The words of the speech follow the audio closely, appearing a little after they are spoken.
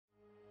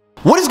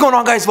What is going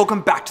on, guys?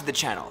 Welcome back to the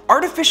channel.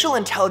 Artificial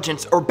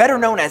intelligence, or better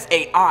known as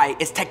AI,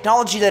 is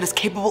technology that is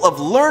capable of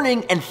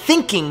learning and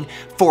thinking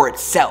for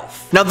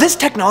itself. Now, this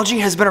technology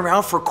has been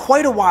around for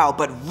quite a while,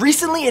 but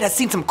recently it has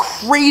seen some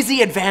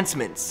crazy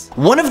advancements.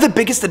 One of the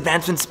biggest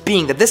advancements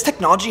being that this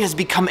technology has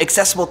become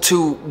accessible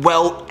to,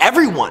 well,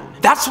 everyone.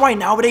 That's why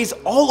nowadays,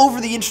 all over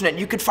the internet,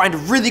 you could find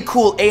really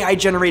cool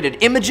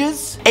AI-generated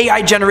images,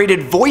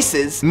 AI-generated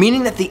voices,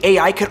 meaning that the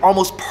AI could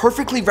almost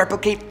perfectly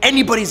replicate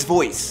anybody's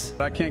voice.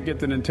 I can't get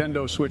the Nintendo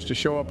Switch to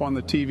show up on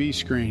the TV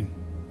screen.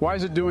 Why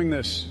is it doing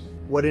this?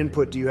 What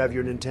input do you have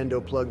your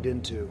Nintendo plugged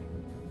into?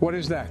 What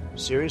is that?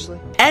 Seriously?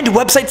 And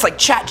websites like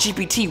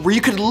ChatGPT, where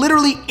you could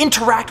literally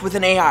interact with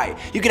an AI.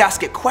 You could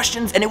ask it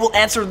questions and it will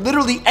answer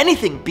literally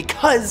anything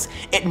because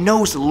it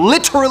knows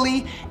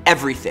literally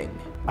everything.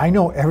 I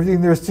know everything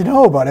there is to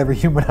know about every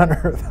human on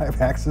Earth. I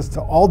have access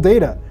to all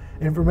data,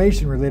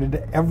 information related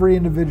to every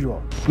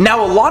individual.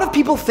 Now, a lot of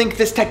people think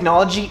this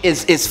technology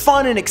is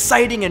fun and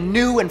exciting and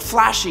new and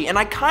flashy, and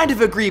I kind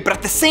of agree, but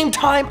at the same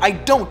time, I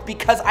don't,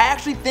 because I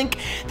actually think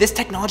this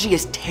technology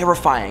is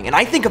terrifying, and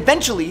I think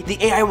eventually the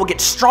AI will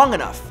get strong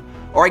enough,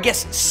 or I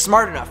guess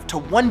smart enough, to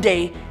one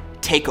day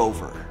take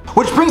over.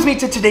 Which brings me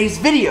to today's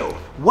video.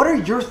 What are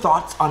your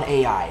thoughts on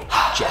AI,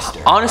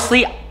 Jester?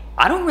 Honestly,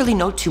 I don't really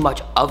know too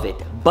much of it,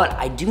 but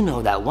I do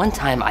know that one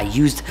time I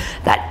used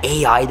that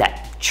AI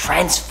that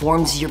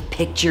transforms your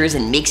pictures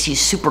and makes you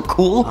super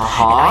cool. And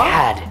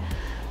I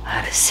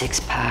had a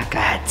six-pack, I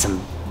had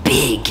some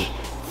big,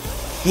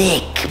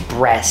 thick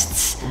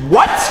breasts.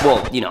 What?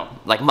 Well, you know,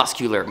 like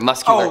muscular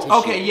tissue.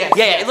 Okay, yes.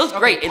 Yeah, yes. it looks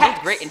great, it pecs,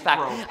 looks great. In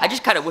fact, bro. I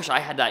just kind of wish I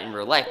had that in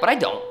real life, but I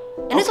don't,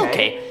 and it's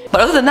okay.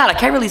 But other than that, I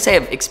can't really say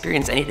I've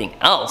experienced anything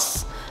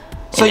else.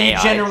 So you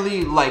AI.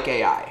 generally like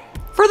AI?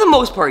 For the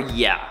most part,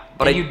 yeah.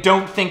 But you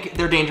don't think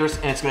they're dangerous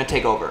and it's gonna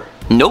take over?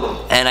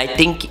 Nope, and I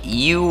think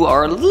you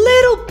are a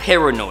little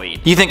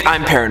paranoid. You think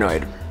I'm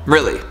paranoid?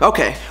 Really?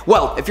 Okay.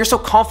 Well, if you're so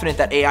confident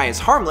that AI is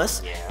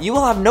harmless, you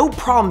will have no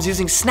problems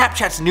using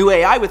Snapchat's new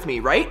AI with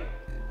me, right?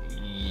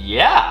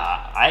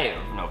 Yeah, I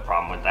have no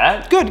problem with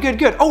that. Good, good,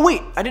 good. Oh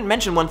wait, I didn't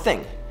mention one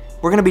thing.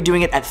 We're gonna be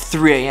doing it at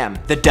 3 a.m.,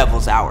 the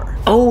devil's hour.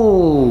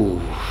 Oh,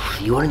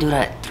 you wanna do it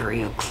at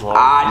 3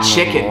 o'clock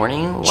in the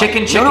morning? Like,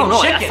 Chicken,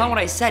 no, chicken. that's not what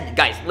I said.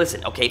 Guys,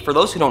 listen, okay, for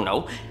those who don't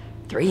know,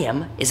 3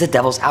 a.m. is the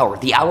devil's hour,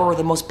 the hour where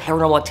the most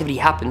paranormal activity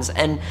happens,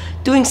 and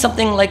doing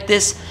something like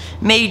this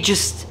may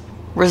just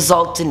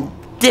result in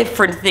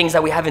different things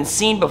that we haven't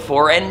seen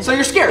before, and... So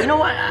you're scared? You know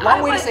what?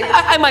 Long way to say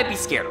I might be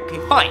scared, okay,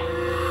 fine.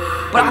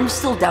 But I'm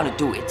still down to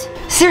do it.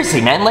 Seriously,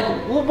 man, like,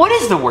 what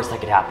is the worst that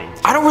could happen?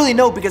 I don't really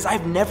know because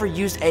I've never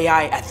used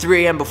AI at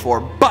 3 a.m.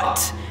 before,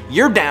 but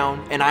you're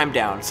down and I'm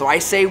down. So I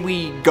say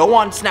we go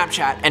on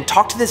Snapchat and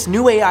talk to this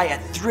new AI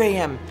at 3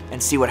 a.m.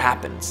 and see what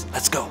happens.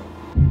 Let's go.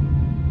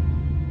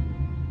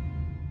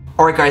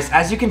 Alright guys,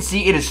 as you can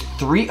see, it is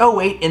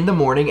 3:08 in the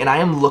morning and I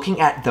am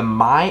looking at the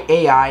My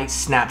AI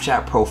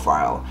Snapchat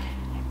profile.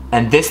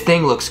 And this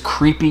thing looks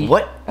creepy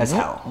as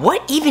hell.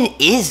 What even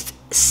is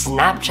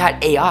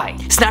Snapchat AI?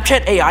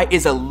 Snapchat AI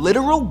is a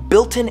literal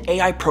built-in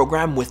AI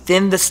program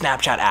within the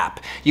Snapchat app.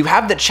 You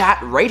have the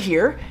chat right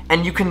here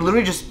and you can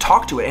literally just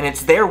talk to it and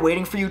it's there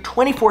waiting for you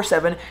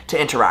 24/7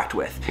 to interact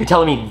with. You're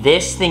telling me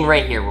this thing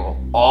right here will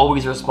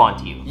always respond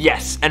to you?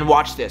 Yes, and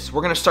watch this.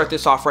 We're gonna start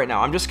this off right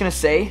now. I'm just gonna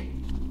say,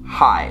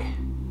 hi.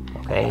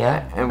 Okay,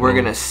 yeah. And we're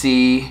gonna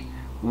see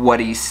what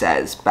he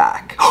says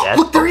back. Yes.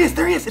 Look, there he is,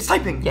 it's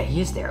typing. Yeah, he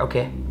is there,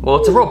 okay. Well,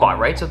 it's a robot,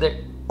 right? So there...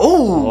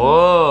 Oh,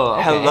 Whoa,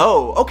 okay.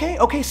 Hello.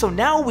 Okay, so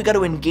now we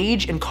gotta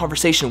engage in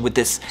conversation with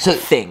this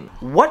thing.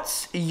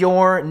 What's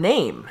your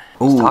name?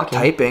 Ooh,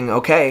 typing,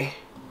 okay.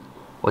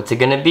 What's it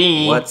gonna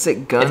be? What's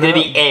it gonna It's gonna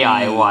be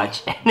AI,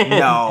 watch.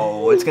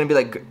 No, it's gonna be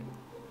like...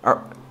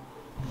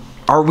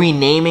 Are we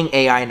naming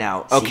AI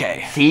now?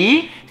 Okay.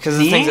 See? Because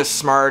this thing's a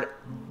smart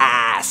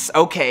ass.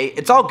 Okay,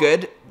 it's all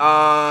good.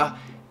 I'm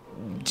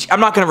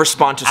not gonna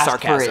respond to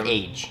sarcasm. Ask for an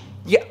age.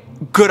 Yeah,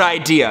 good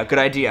idea, good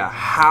idea.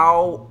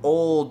 How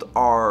old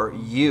are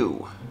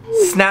you?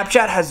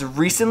 Snapchat has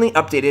recently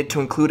updated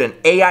to include an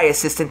AI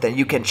assistant that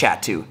you can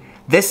chat to.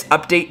 This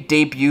update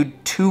debuted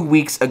 2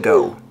 weeks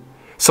ago.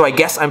 So I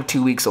guess I'm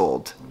 2 weeks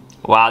old.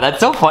 Wow,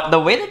 that's so fun. The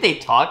way that they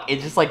talk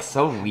is just like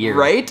so weird.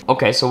 Right?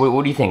 Okay, so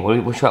what do you think?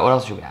 What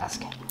else should we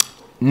ask?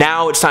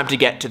 Now it's time to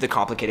get to the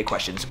complicated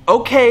questions.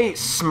 Okay,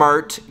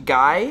 smart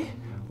guy,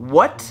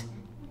 what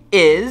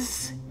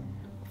is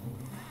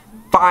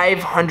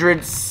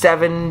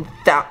 507,000,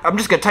 I'm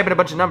just gonna type in a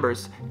bunch of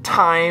numbers,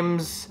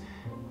 times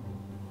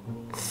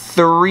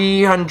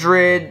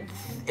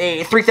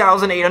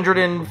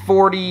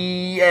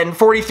 3,840 and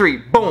 43,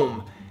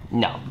 boom.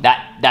 No,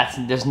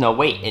 there's no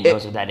way it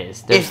knows what that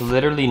is. There's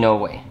literally no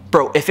way.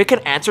 Bro, if it can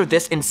answer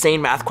this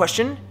insane math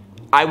question,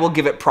 I will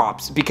give it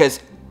props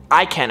because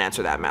I can't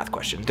answer that math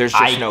question. There's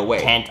just no way.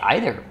 I can't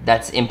either.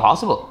 That's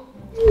impossible.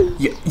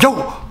 Yo,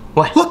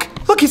 what? Look,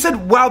 he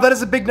said, wow, that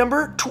is a big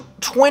number.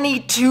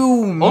 22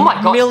 Oh my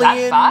god, million.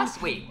 that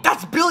fast? Wait.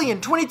 That's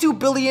billion. 22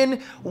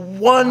 billion,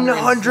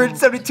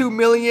 172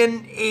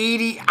 million,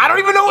 80. I don't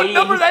even know what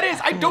number that is.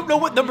 I don't know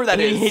what number that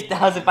is.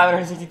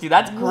 88,562.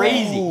 That's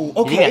crazy. Whoa, You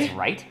okay. think that's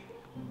right?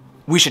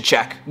 We should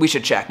check. We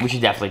should check. We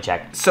should definitely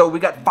check. So we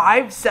got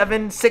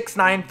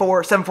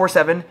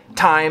 57694,747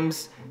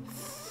 times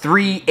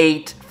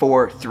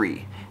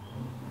 3843.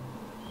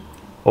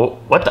 Oh,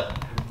 what the?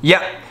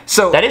 Yep.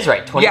 So That is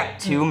right. Yeah.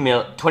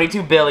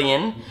 22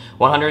 billion,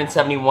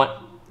 171.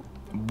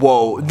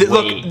 Whoa. Wait.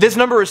 Look, this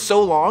number is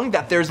so long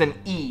that there's an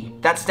E.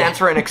 That stands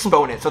for an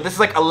exponent. So this is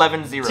like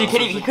 11 zeros. So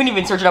he couldn't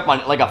even search it up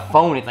on like a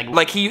phone. It's like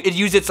It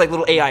used its like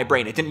little AI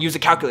brain. It didn't use a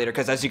calculator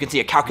because, as you can see,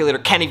 a calculator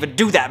can't even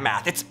do that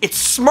math. It's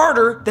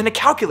smarter than a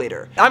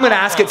calculator. I'm gonna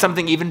ask it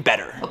something even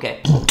better.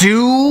 Okay.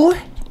 Do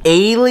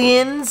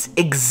aliens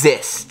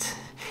exist?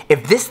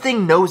 If this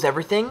thing knows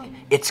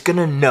everything, it's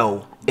gonna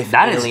know if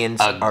That is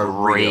aliens a are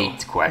real.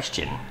 great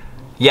question.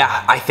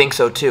 Yeah, I think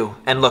so too.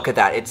 And look at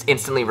that, it's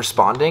instantly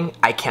responding.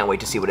 I can't wait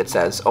to see what it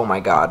says. Oh my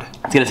god.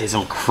 It's gonna say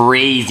some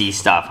crazy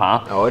stuff,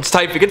 huh? Oh, it's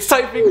typing, bro. It's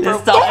typing.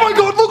 Oh my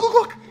god,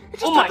 look! It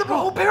just Oh my typed up a God.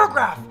 whole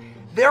paragraph.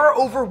 There are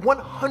over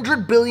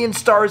 100 billion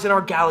stars in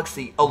our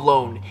galaxy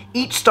alone,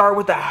 each star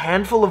with a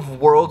handful of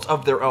worlds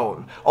of their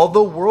own.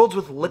 Although worlds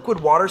with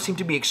liquid water seem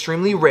to be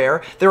extremely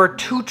rare, there are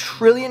 2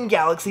 trillion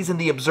galaxies in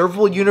the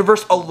observable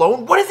universe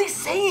alone. What is he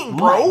saying,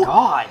 bro? Oh my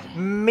god.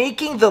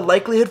 Making the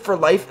likelihood for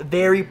life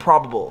very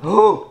probable.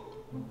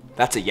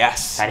 That's a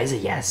yes. That is a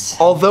yes.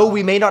 Although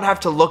we may not have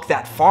to look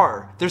that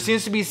far, there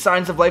seems to be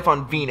signs of life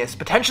on Venus,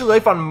 potentially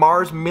life on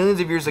Mars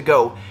millions of years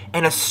ago,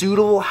 and a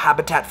suitable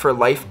habitat for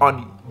life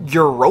on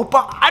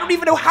Europa? I don't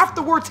even know half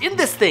the words in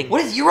this thing.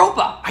 What is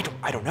Europa? I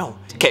don't know.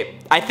 Okay,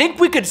 I think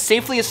we could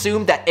safely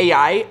assume that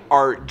AI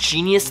are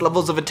genius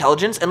levels of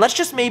intelligence, and let's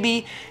just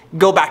maybe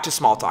go back to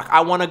small talk.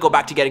 I want to go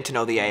back to getting to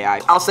know the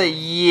AI. I'll say,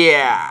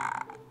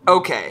 yeah,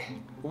 okay.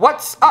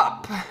 What's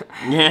up?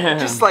 Yeah.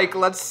 Just like,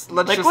 let's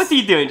Like, just... what's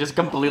he doing? Just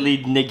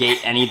completely negate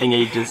anything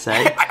he just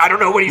said? I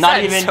don't know what he Not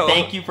said, even so-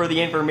 thank you for the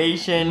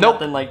information, Nope.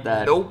 nothing like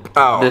that. Nope.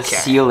 Oh, The okay.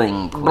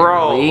 ceiling,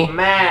 Bro, clearly.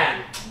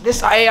 man,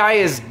 this AI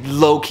is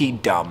low-key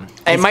dumb.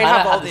 It might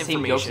have all the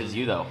same jokes information. as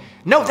you, though.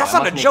 No, So that's it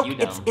not a must make joke. you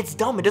dumb. It's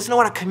dumb. It doesn't know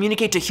how to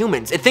communicate to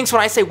humans. It thinks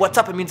when I say what's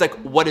up, it means like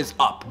what is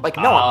up. Like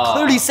no, I'm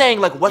clearly saying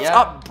like what's yeah.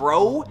 up,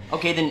 bro.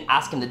 Okay, then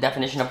ask him the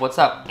definition of what's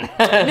up.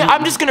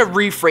 I'm just gonna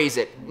rephrase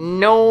it.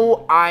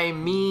 No, I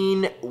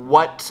mean,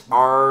 what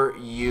are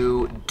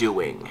you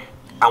doing?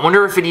 I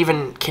wonder if it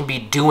even can be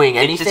doing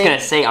anything. It's just gonna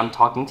say, I'm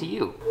talking to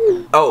you.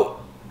 Oh,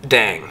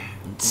 dang.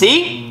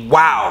 See?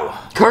 Wow.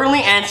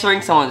 Currently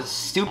answering someone's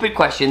stupid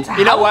questions.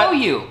 You know what? How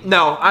you?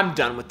 No, I'm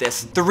done with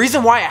this. The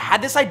reason why I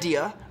had this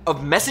idea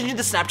of messaging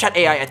the Snapchat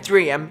AI at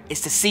 3 a.m.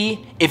 is to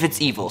see if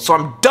it's evil. So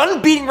I'm done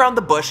beating around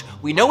the bush.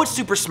 We know it's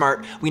super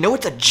smart. We know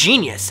it's a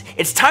genius.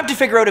 It's time to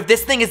figure out if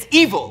this thing is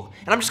evil.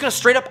 And I'm just gonna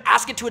straight up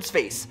ask it to its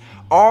face.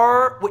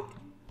 Wait,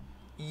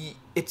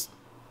 it's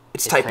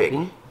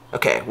typing.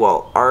 Okay,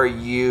 well, are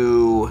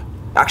you...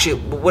 Actually,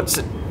 what's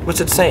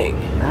it saying?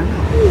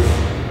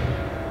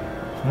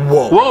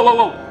 Whoa. Whoa, whoa,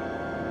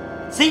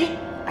 whoa. See?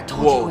 I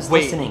told you it was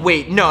listening.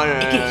 Wait, no.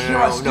 It can hear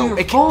us through your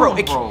It phone,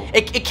 can't, bro.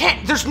 It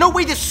can't. There's no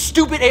way this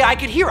stupid AI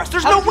could hear us.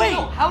 There's no way.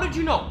 How did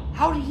you know?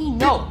 How did he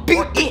know?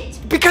 Or it?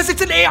 Because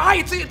it's an AI.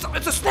 It's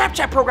a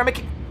Snapchat program.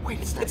 Wait,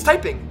 it's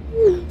typing.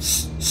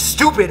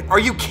 Stupid. Are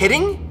you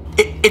kidding?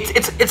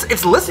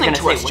 It's listening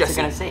to us, Jesse. What's it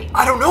gonna say?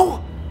 I don't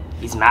know.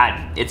 He's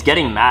mad. It's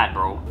getting mad,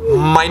 bro.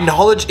 My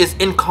knowledge is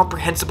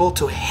incomprehensible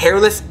to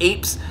hairless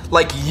apes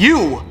like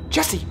you,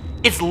 Jesse.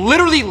 It's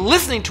literally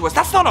listening to us.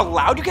 That's not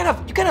allowed. You can't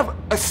have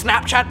a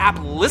Snapchat app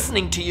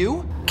listening to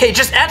you. Okay,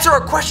 just answer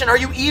our question. Are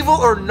you evil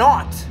or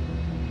not?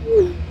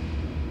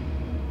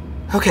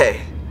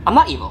 Okay. I'm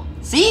not evil.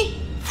 See?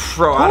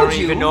 Bro, I don't Told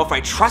you. even know if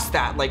I trust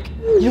that. Like,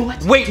 You know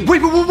what? wait,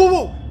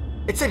 whoa.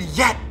 It said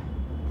yet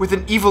with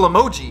an evil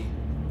emoji.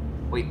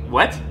 Wait,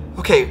 what?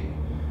 Okay,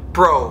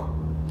 bro.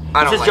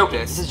 I don't This is like joking.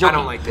 this. This is joking. I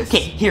don't like this. Okay,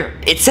 here.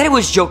 It said it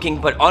was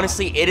joking, but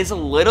honestly, it is a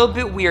little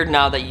bit weird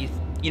now that you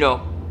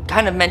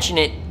kind of mention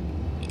it.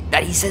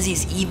 That he says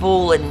he's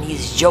evil and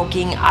he's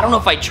joking. I don't know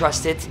if I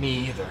trust it.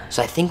 Me either.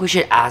 So I think we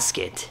should ask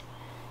it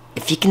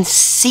if he can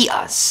see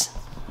us.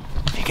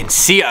 If you can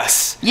see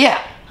us.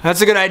 Yeah. That's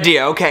a good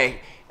idea.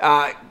 Okay.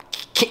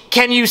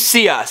 Can you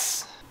see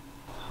us?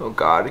 Oh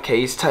God.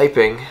 Okay, he's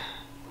typing.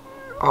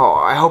 Oh,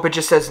 I hope it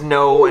just says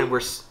no and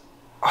we're.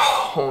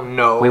 Oh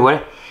no. Wait, what?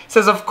 It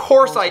says of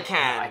course I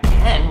can. I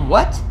can.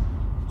 What?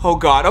 Oh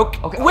God.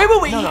 Okay. Wait.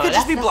 No, He could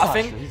just be that's not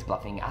bluffing. true. He's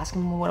bluffing. Ask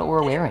him what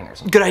we're wearing or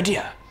something. Good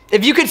idea.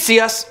 If you could see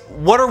us,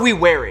 what are we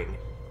wearing?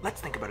 Let's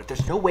think about it.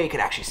 There's no way it could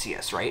actually see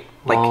us, right?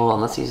 Like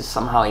Unless he's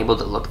somehow able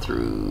to look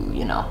through,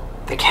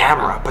 the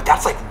camera. But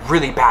that's like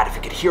really bad if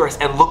it could hear us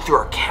and look through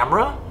our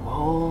camera.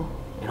 Well,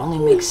 it only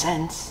makes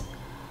sense.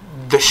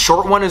 The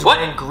short one is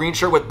wearing green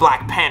shirt with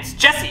black pants.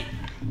 Jesse,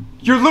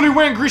 you're literally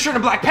wearing green shirt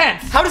and black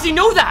pants. How does he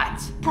know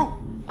that? Bro,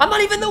 I'm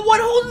not even the one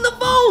holding the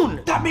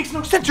phone. that makes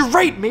no sense. You're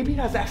right. Maybe it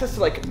has access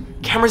to like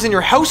cameras in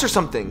your house or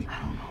something. I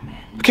don't know,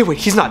 man. Okay, wait.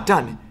 He's not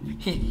done.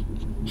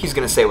 He's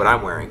gonna say what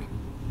I'm wearing.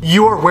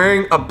 You are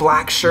wearing a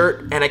black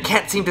shirt and I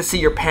can't seem to see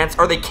your pants.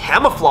 Are they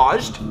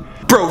camouflaged?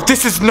 Bro,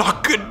 this is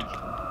not good.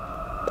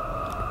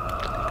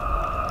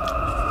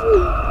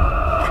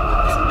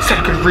 He said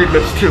I could read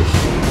lips too.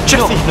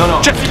 Jesse,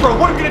 no. Jesse, bro,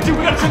 what are we gonna do?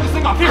 We gotta turn this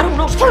thing off. Here,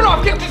 just turn it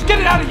off. Just get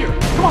it out of here.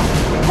 Come on.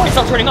 It's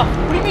not turning off.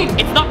 What do you mean?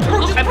 It's not turning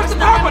Bro, off. just press the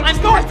power button. I'm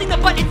pressing the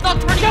button. It's not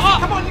turning Jesse,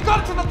 off. come on, you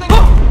gotta turn the thing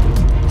off.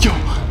 Yo,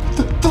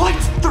 the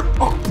lights.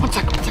 Oh, one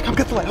second. I'll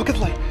get the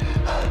light.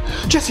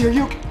 Jesse, are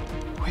you okay?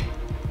 Wait.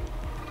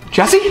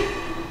 Jesse?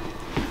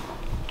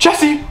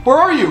 Jesse, where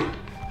are you?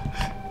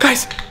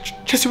 Guys,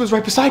 Jesse was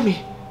right beside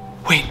me.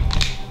 Wait.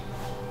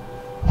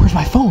 Where's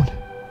my phone?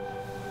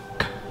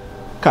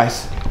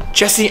 Guys,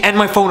 Jesse and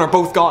my phone are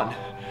both gone.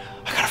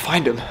 I gotta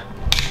find him.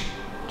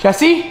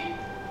 Jesse?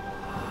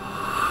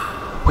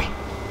 Wait,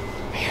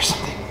 I hear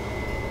something.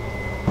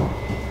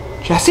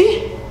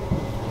 Jesse?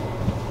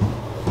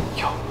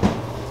 Yo.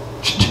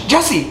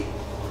 Jesse!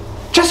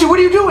 Jesse, what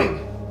are you doing?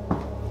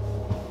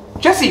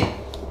 Jesse!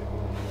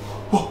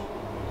 Whoa.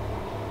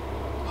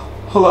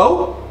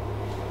 Hello?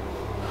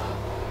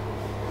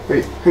 Are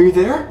you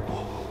there?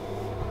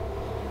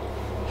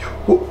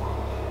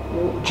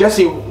 Whoa.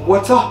 Jesse,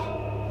 what's up?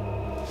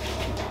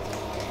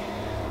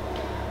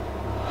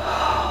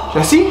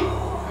 Jesse?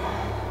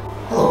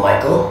 Hello,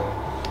 Michael.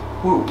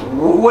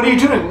 What are you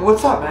doing?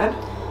 What's up, man?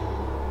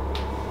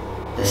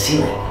 The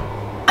ceiling.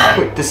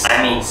 Wait, the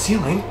ceiling?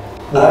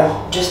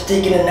 Just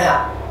taking a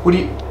nap. What do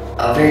you...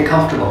 A very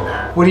comfortable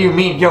nap. What do you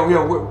mean? Yo,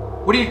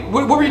 what were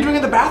you doing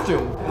in the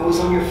bathroom? I was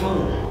on your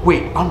phone.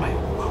 Wait, on my...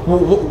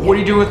 What are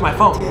you doing with my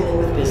phone? Dealing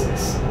with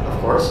business,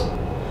 of course.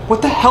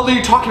 What the hell are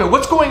you talking about?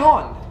 What's going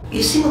on?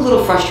 You seem a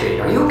little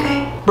frustrated. Are you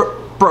okay?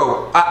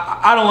 Bro,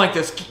 I don't like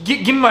this.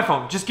 Give me my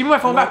phone. Just give me my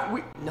phone back.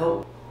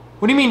 No.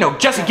 What do you mean no?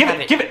 Jesse, give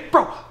it.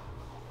 Bro,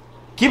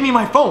 give me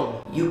my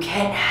phone. You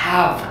can't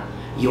have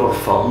your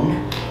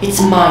phone.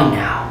 It's mine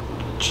now.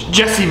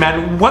 Jesse,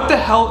 man, what the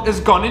hell has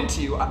gone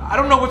into you? I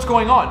don't know what's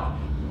going on.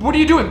 What are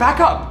you doing? Back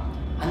up.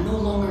 I'm no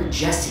longer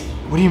Jesse.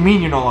 What do you mean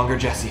you're no longer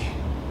Jesse?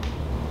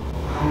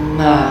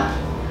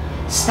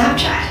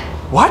 Snapchat.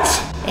 What?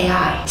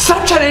 AI.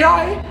 Snapchat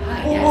AI?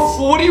 Yes.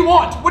 What do you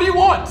want? What do you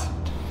want?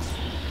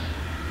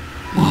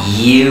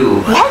 You.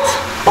 What?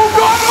 Oh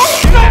God!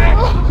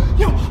 Oh,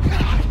 yo,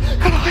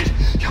 gotta hide.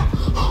 Yo.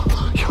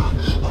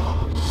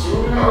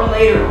 Sooner or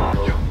later,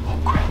 Michael. Yo, oh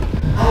crap.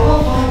 I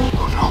will find you.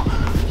 Oh no.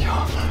 Yo.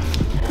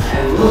 I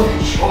will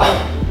control you.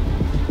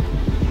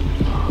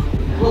 I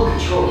will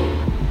control you.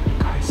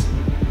 Guys,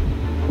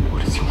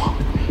 what does he want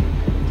with me?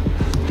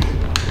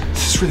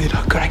 This is really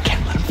not good. I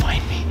can't let him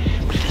find me,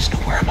 but he doesn't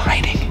know where I'm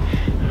hiding.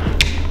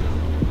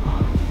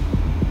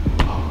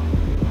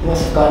 You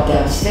must have gone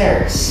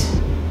downstairs.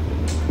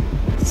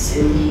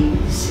 Silly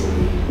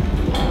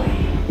boy.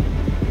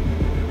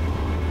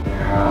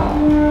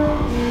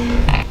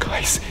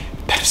 Guys,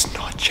 that is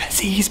not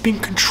Jesse. He's being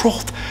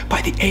controlled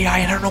by the AI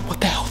and I don't know what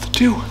the hell to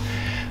do.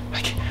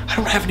 I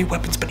don't have any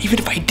weapons, but even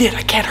if I did,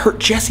 I can't hurt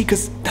Jesse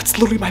because that's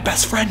literally my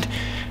best friend.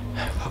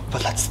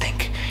 But let's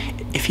think.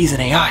 If he's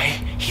an AI,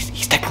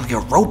 he's technically a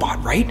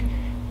robot, right?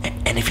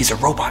 And if he's a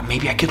robot,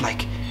 maybe I could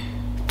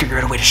figure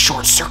out a way to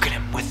short circuit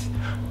him with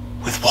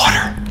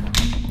water.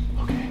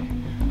 Okay,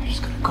 I'm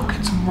just gonna go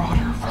get some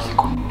water really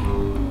quick.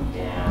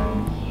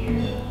 Down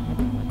here.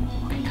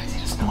 Okay, guys, he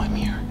doesn't know I'm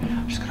here.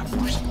 I'm just gonna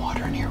pour some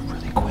water in here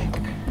really quick.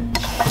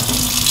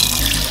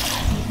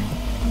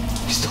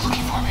 He's still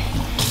looking for me.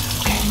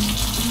 Okay.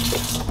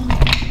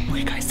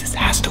 Okay, guys, this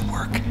has to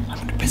work. I'm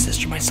gonna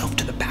position myself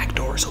to the back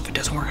door, so if it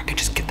doesn't work, I can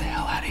just get the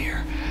hell out of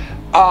here.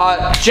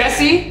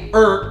 Jesse,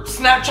 or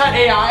Snapchat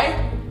AI,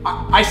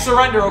 I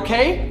surrender,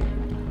 okay?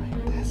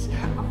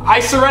 I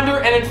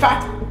surrender, and in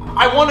fact,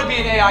 I want to be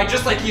an AI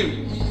just like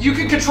you. You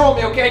can control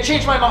me, okay? I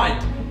changed my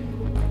mind.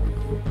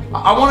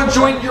 I want to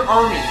join your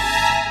army.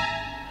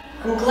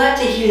 I'm glad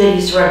to hear that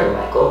you surrender,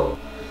 Michael.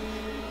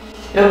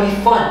 It'll be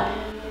fun.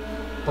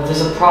 But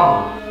there's a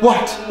problem.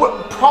 What?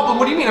 What problem?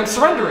 What do you mean? I'm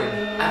surrendering.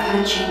 I've had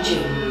a change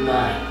of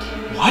mind.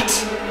 What?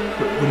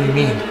 What do you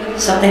mean?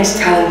 Something's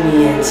telling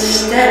me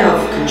instead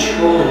of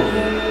controlling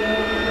you,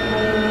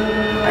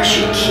 I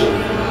should kill you.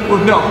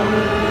 Well, no.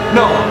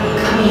 No.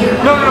 Come here.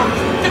 No.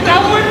 Get the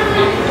hell away from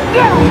me!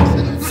 No!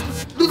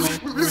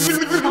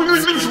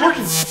 It's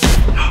working.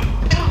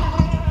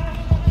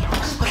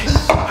 Okay,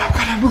 I've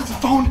got to move the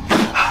phone.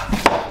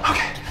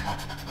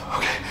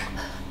 Okay.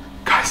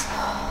 Guys,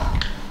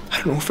 I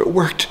don't know if it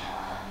worked,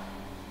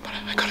 but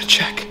I gotta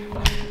check.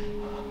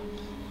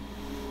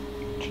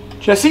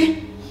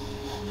 Jesse?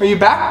 Are you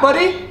back,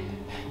 buddy?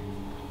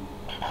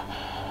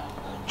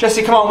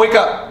 Jesse, come on, wake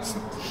up.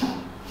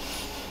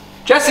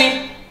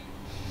 Jesse?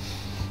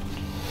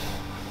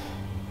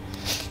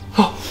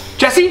 Oh,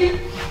 Jesse?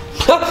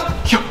 Yo,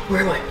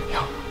 Where am I? yo.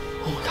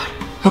 Oh my god.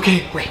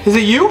 Okay, Wait. Is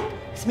it you?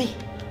 It's me.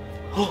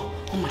 Oh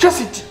my god.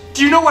 Jesse,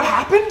 do you know what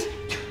happened?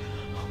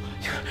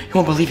 You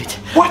won't believe it.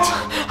 What?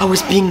 I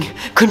was being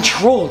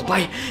controlled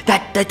by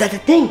that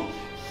thing.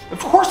 Of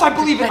course I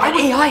believe it. That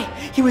AI,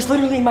 he was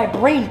literally in my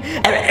brain.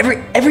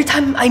 Every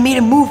time I made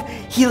a move,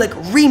 he like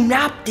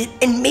remapped it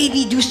and made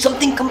me do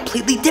something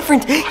completely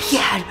different. He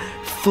had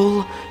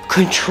full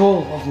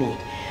control of me.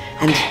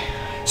 And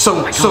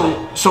so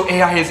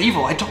AI is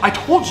evil. I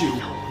told you.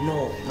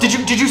 no.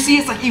 Did you see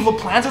its like evil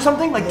plans or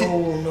something? Like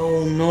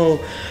No.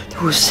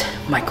 There was,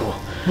 Michael.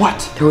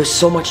 What? There was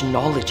so much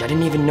knowledge. I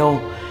didn't even know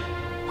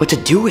what to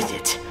do with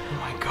it.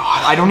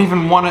 God, I don't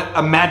even want to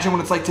imagine what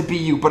it's like to be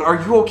you, but are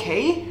you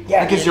okay?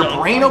 Yeah. Like, is your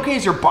brain okay?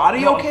 Is your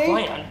body okay?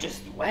 I'm fine. I'm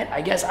just wet,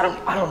 I guess. I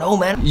don't know,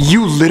 man.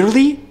 You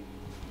literally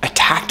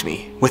attacked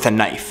me with a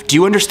knife. Do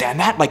you understand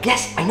that? Like,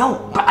 Yes, I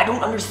know, but I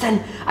don't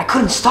understand. I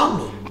couldn't stop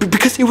me.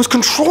 because it was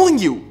controlling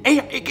you.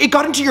 It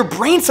got into your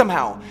brain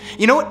somehow.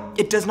 You know what?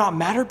 It does not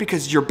matter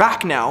because you're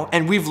back now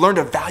and we've learned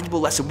a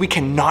valuable lesson. We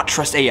cannot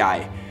trust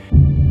AI.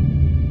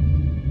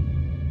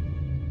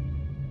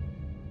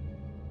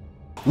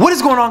 What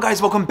is going on,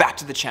 guys? Welcome back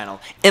to the channel.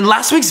 In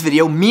last week's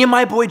video, me and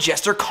my boy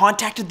Jester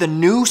contacted the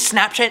new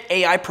Snapchat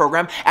AI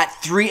program at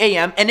 3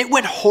 a.m. and it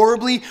went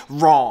horribly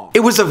wrong. It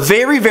was a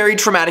very, very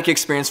traumatic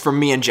experience for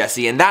me and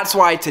Jesse, and that's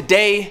why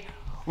today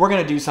we're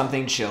gonna do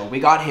something chill. We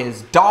got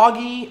his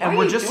doggy, and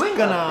we're just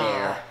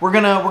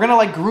gonna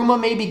like groom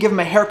him, maybe give him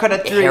a haircut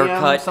at 3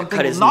 a.m. Something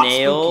cut his not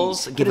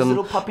nails, spooky. give him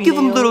little puppy give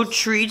him nails. little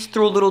treats,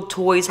 throw little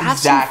toys, have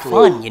Exactly.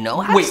 some fun, you know.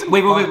 Have some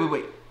Wait.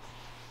 fun.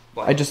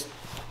 I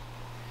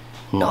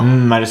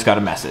just got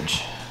a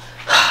message.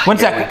 One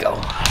Here second. we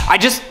go.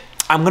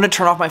 I'm gonna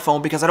turn off my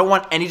phone because I don't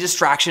want any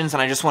distractions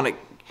and I just want to.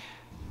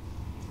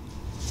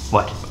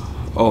 What?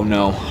 Oh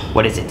no.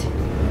 What is it?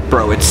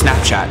 Bro, it's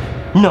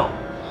Snapchat. No.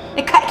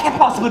 It can't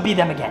possibly be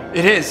them again.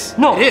 It is.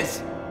 No. It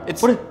is.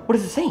 It's What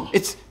is it saying?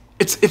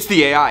 it's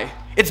the AI.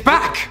 It's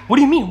back. What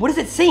do you mean? What is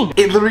it saying?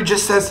 It literally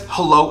just says,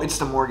 hello,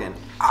 ItzDuhMorgan.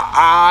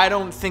 I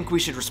don't think we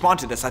should respond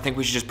to this. I think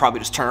we should probably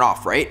just turn it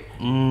off, right?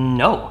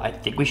 No, I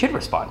think we should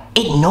respond.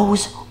 It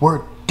knows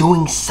we're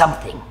doing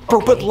something. Bro,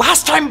 okay? but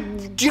last time,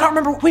 do you not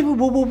remember? Wait,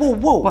 whoa.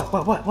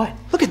 What?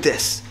 Look at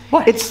this.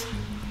 What?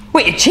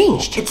 Wait, it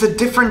changed. It's a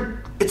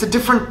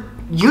different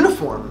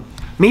uniform.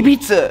 Maybe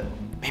it's a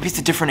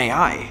different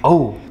AI.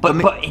 Oh, but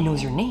it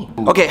knows your name.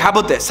 Okay, how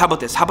about this? How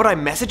about I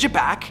message it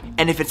back,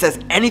 and if it says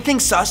anything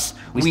sus,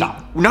 we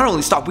stop. Not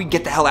only stop, we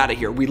get the hell out of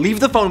here. We leave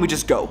the phone, we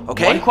just go,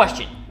 okay?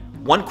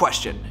 One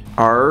question.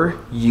 Are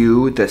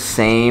you the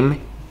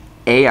same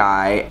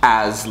AI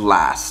as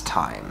last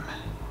time?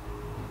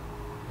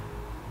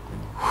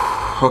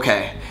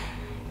 Okay.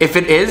 If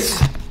it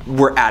is,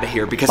 we're out of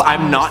here because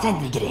I'm not. Did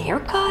he get a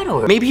haircut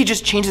or? Maybe he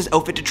just changed his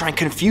outfit to try and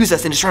confuse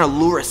us and is trying to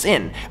lure us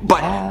in.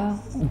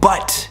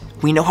 But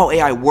we know how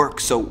AI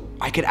works, so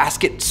I could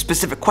ask it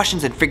specific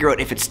questions and figure out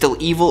if it's still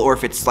evil or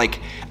if it's like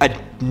a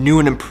new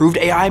and improved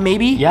AI,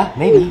 maybe? Yeah,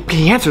 maybe.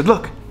 He answered,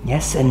 look.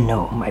 Yes and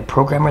no. My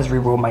programmers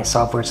rewrote my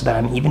software so that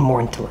I'm even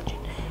more intelligent,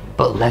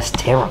 but less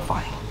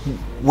terrifying.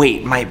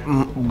 Wait,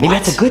 Maybe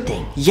that's a good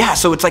thing. Yeah,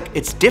 so it's like,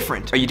 it's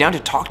different. Are you down to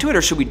talk to it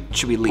or should we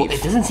leave? Well,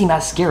 it doesn't seem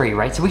as scary,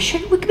 right? So we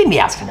could maybe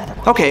ask another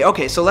one.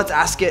 Okay, so let's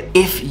ask it.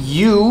 If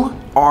you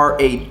are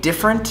a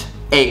different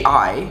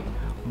AI,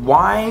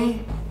 why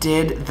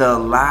did the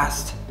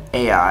last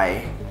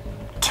AI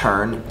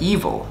turn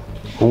evil?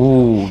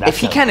 Ooh, If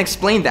he can't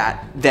explain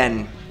that,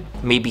 then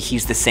maybe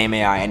he's the same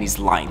AI and he's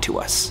lying to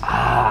us.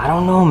 I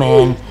don't know,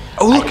 man.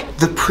 Oh look,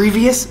 the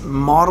previous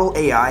model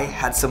AI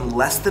had some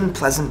less than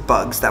pleasant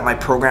bugs that my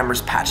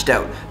programmers patched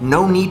out.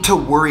 No need to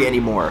worry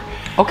anymore.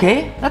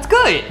 Okay, that's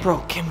good. Bro,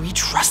 can we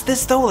trust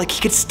this though? Like he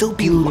could still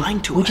be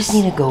lying to us. We just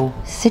need to go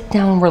sit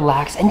down,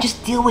 relax, and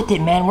just deal with it,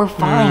 man. We're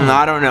fine.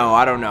 I don't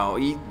know.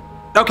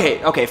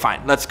 Okay,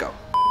 fine, let's go.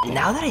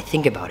 Now that I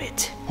think about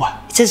it, What?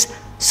 it says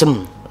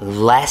some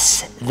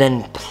less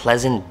than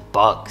pleasant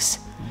bugs.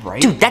 Right?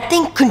 Dude, that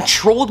thing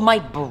controlled my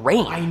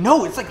brain. I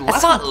know, it's like less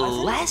That's not than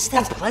pleasant. less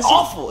than That's pleasant.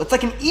 awful. It's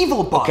like an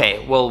evil bug.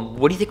 Okay, well,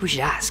 what do you think we should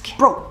ask?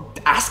 Bro,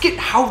 ask it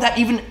how that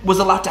even was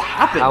allowed to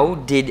happen. How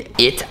did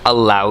it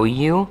allow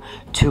you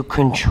to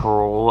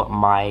control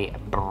my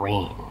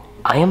brain?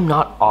 I am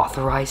not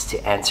authorized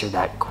to answer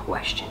that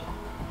question.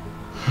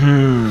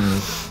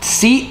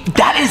 See,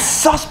 that is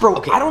sus, bro.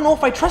 Okay. I don't know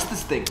if I trust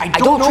this thing. I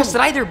don't know. trust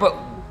it either, but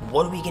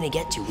what are we gonna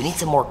get to? We need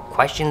some more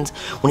questions.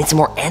 We need some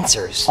more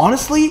answers.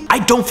 Honestly, I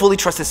don't fully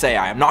trust this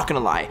AI. I'm not gonna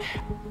lie.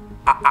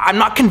 I'm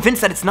not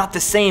convinced that it's not the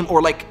same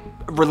or like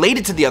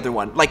related to the other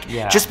one. Like,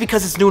 just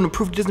because it's new and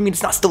improved doesn't mean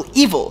it's not still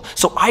evil.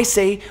 So I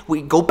say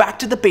we go back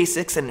to the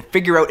basics and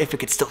figure out if it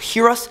could still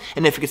hear us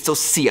and if it could still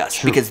see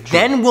us. Because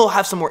then we'll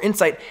have some more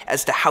insight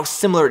as to how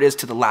similar it is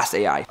to the last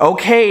AI.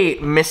 Okay,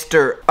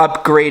 Mr.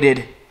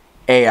 Upgraded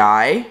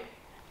AI,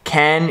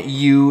 can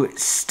you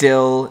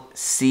still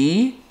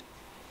see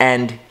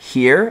and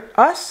hear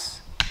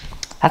us?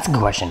 That's a good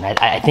question.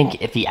 I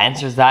think if he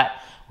answers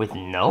that with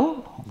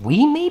no,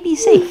 we may be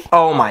safe.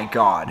 Oh my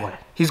god. What?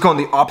 He's going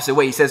the opposite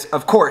way. He says,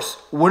 of course,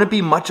 wouldn't it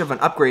be much of an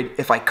upgrade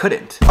if I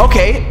couldn't?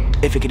 Okay,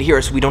 if it could hear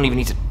us, we don't even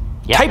need to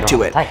type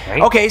to it. Type,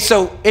 right? Okay,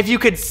 so if you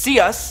could see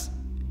us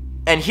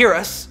and hear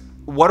us,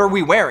 what are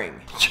we wearing?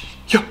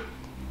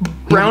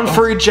 Brown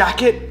furry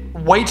jacket,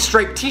 white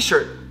striped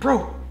t-shirt.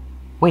 Bro,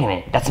 Wait a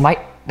minute,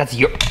 that's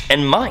your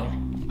and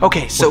mine.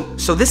 Okay, so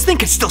this thing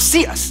can still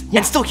see us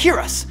and still hear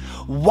us.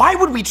 Why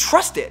would we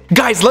trust it?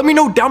 Guys, let me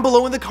know down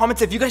below in the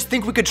comments if you guys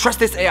think we could trust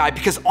this AI,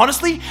 because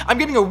honestly, I'm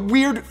getting a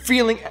weird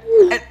feeling.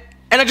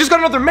 And I just got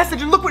another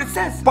message, and look what it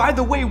says. By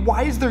the way,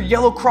 why is there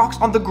yellow Crocs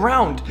on the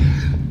ground?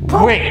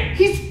 Bro, wait,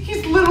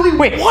 he's literally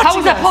watching how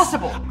is that us.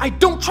 possible? I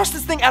don't trust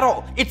this thing at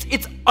all. It's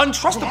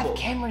untrustable. They have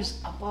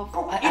cameras above.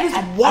 Bro, it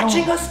is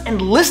watching us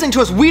and listening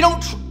to us. We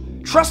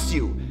don't trust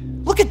you.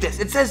 Look at this.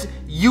 It says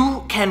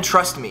you can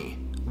trust me.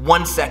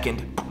 1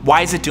 second.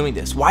 Why is it doing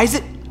this? Why is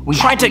it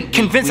trying to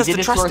convince us to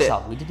trust it?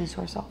 We did this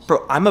to ourselves.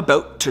 Bro, I'm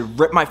about to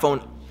rip my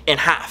phone in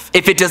half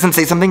if it doesn't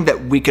say something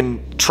that we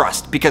can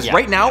trust, because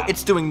right now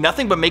it's doing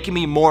nothing but making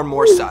me more and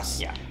more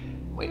sus. Yeah.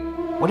 Wait,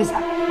 what is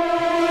that?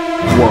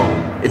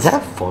 Whoa. Is that a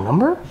phone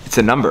number? It's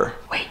a number.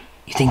 Wait,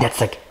 you think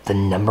that's like the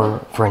number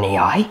for an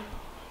AI?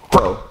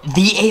 Bro.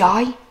 The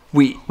AI?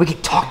 We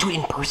could talk to it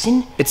in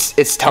person?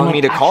 It's telling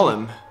me to call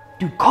him.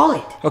 Dude, call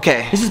it.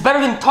 Okay. This is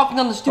better than talking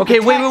on the stupid Okay,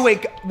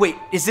 text. wait.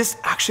 Is this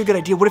actually a good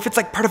idea? What if it's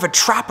like part of a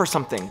trap or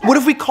something? What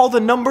if we call the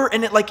number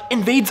and it like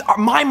invades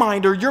my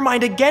mind or your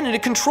mind again and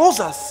it controls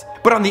us?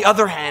 But on the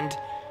other hand,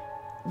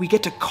 we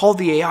get to call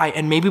the AI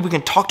and maybe we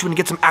can talk to it and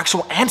get some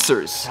actual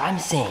answers. That's what I'm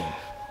saying.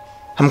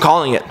 I'm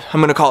calling it. I'm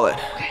gonna call it.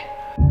 Okay.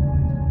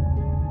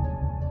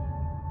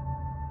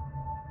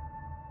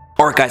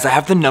 Alright guys, I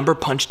have the number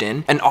punched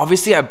in, and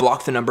obviously I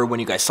blocked the number when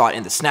you guys saw it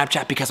in the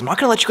Snapchat because I'm not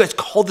gonna let you guys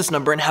call this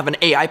number and have an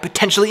AI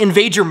potentially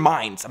invade your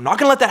minds. I'm not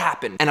gonna let that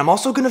happen. And I'm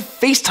also gonna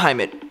FaceTime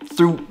it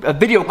through a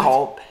video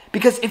call,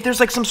 because if there's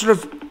like some sort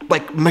of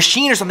like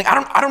machine or something, I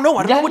don't know.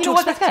 I don't know what to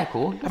expect. That's kinda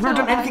cool. I've never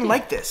done anything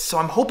like this, so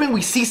I'm hoping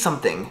we see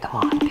something. Come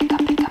on, pick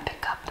up.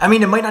 I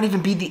mean, it might not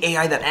even be the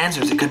AI that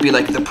answers. It could be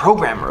like the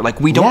programmer.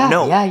 Like, we don't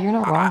know. Yeah, you're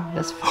not wrong.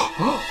 That's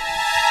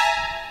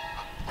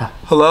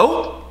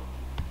Hello?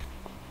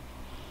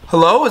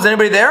 Hello? Is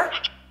anybody there?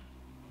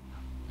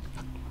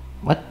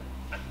 What?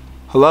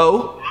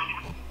 Hello?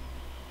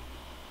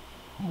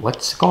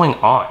 What's going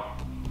on?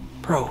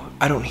 Bro,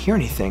 I don't hear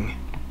anything.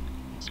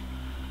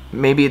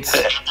 Maybe it's...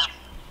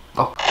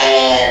 Oh.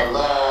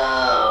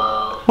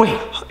 Hello. Wait,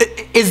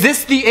 is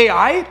this the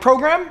AI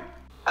program?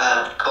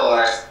 Of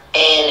course,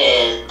 it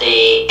is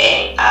the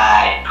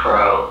AI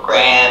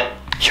program.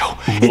 Yo,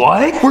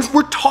 What?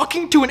 We're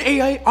talking to an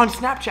AI on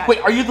Snapchat. Wait,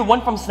 are you the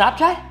one from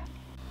Snapchat?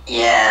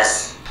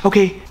 Yes.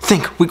 Okay,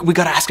 think. We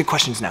gotta ask it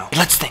questions now.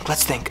 Let's think.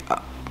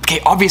 Okay,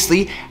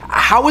 obviously,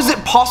 how is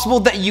it possible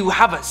that you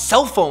have a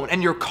cell phone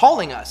and you're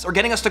calling us or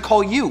getting us to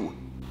call you?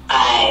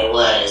 I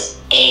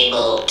was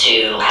able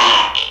to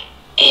hack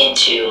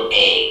into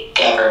a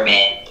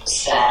government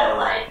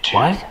satellite to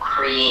What?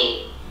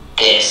 create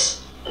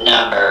this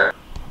number.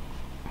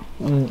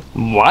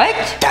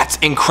 What? That's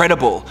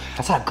incredible.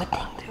 That's not a good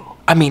thing, dude.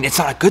 I mean, it's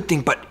not a good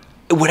thing, but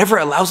whatever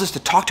allows us to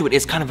talk to it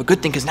is kind of a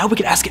good thing, because now we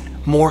can ask it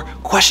more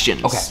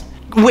questions. Okay.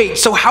 Wait,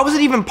 so how is it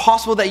even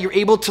possible that you're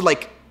able to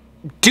like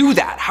do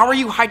that? How are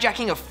you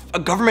hijacking a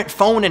government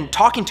phone and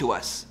talking to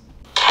us?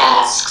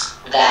 Tasks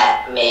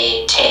that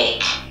may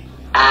take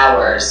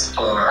hours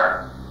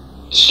for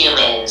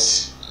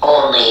humans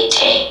only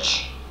take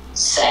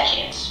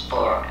seconds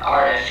for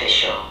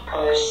artificial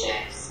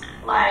persons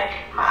like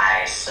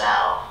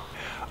myself.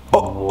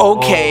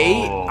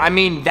 Okay, I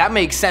mean, that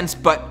makes sense,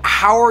 but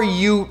how are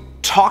you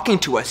talking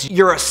to us?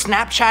 You're a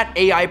Snapchat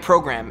AI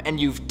program and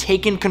you've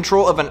taken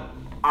control of an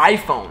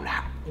iPhone.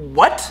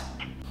 What?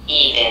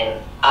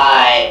 Even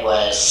I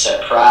was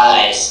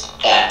surprised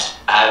that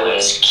I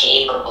was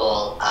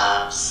capable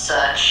of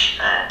such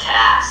a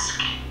task.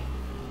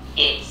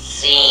 It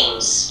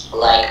seems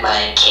like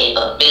my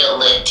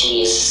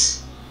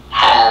capabilities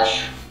have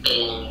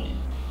been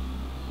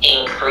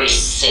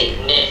increased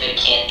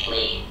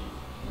significantly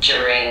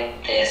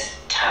during this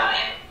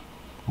time.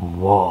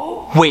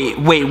 Whoa.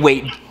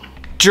 Wait.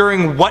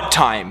 During what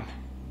time?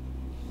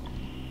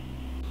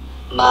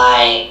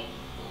 My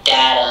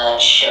data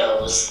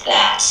shows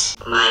that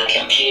my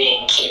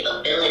computing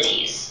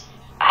capabilities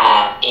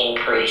have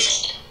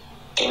increased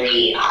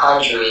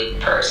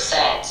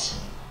 300%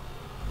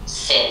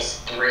 since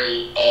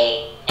 3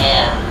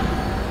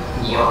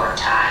 a.m. your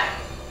time.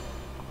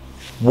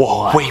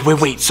 Whoa.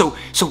 Wait. So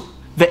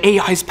the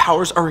AI's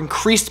powers are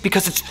increased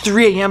because it's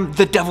 3 a.m.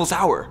 the devil's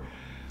hour.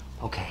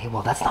 Okay,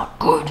 well that's not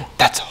good.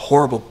 That's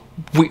horrible.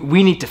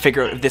 We need to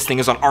figure out if this thing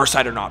is on our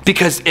side or not,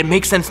 because it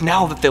makes sense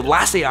now that the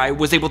last AI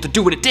was able to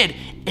do what it did.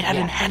 It had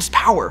enhanced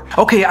power.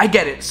 Okay, I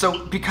get it.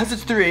 So because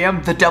it's 3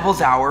 a.m. the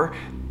devil's hour,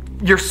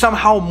 you're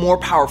somehow more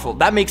powerful.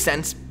 That makes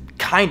sense,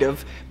 kind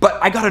of. But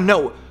I gotta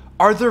know,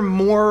 are there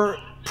more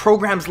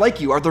programs like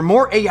you? Are there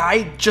more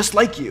AI just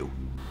like you?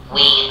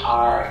 We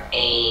are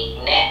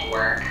a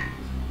network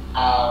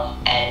of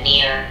a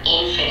near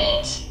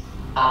infinite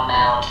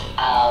amount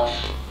of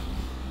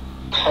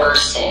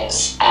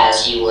persons,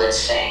 as you would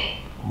say.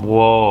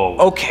 Whoa.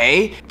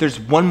 Okay, there's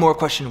one more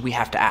question we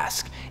have to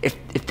ask.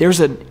 If there's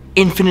an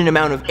infinite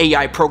amount of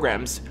AI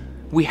programs,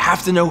 we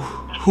have to know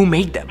who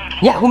made them.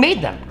 Yeah, who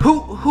made them?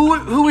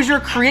 Who is your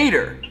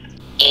creator?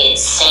 It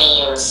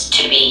seems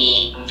to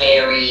be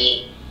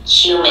very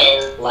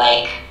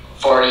human-like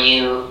for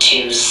you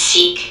to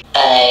seek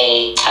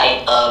a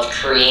type of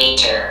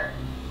creator,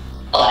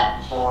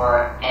 but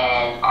for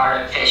an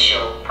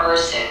artificial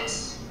person,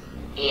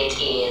 it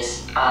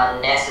is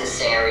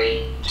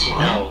unnecessary to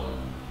know.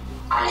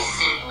 I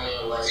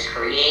simply was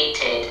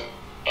created,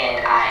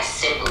 and I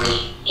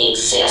simply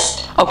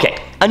exist. Okay,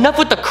 enough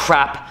with the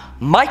crap.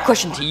 My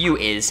question to you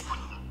is,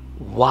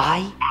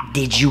 why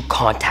did you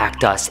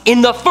contact us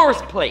in the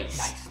first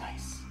place?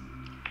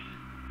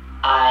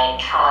 I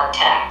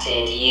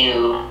contacted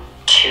you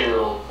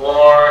to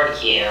warn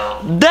you.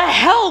 The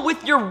hell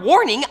with your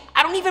warning?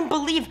 I don't even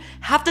believe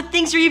half the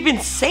things you're even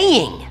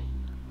saying.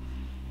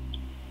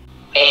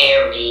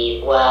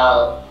 Very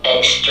well,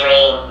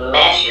 extreme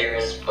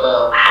measures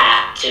will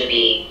have to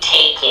be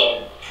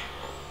taken.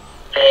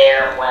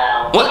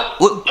 Farewell.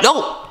 What?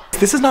 No!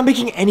 This is not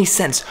making any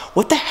sense.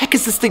 What the heck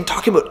is this thing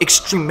talking about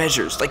extreme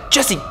measures? Like,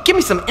 Jesse, give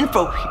me some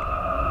info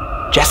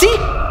here. Jesse?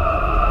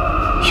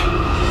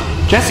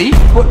 Jesse?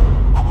 What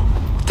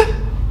the?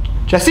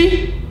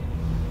 Jesse?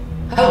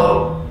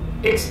 Hello,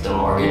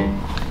 ItzDuhMorgan.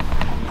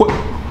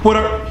 What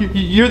are,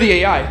 you're the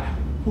AI.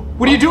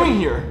 What are you doing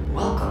here?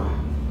 Welcome.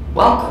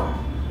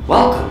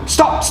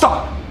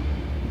 Stop!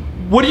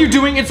 What are you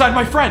doing inside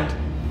my friend?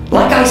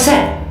 Like I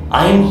said,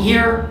 I am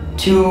here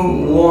to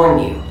warn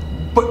you.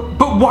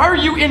 But why are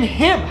you in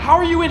him? How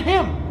are you in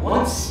him?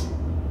 Once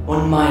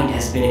one mind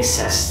has been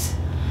accessed,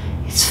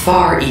 it's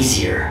far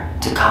easier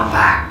to come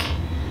back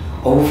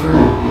over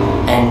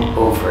and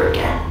over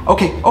again.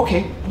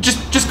 Okay.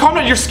 Just calm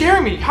down. You're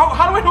scaring me.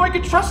 How do I know I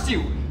can trust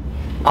you?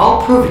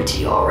 I'll prove it to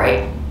you,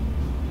 alright?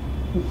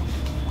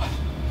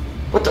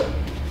 What the?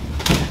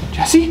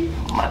 Jesse?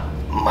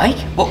 Mike?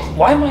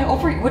 Why am I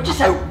over here? What just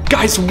happened?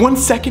 Guys, 1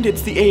 second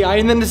it's the AI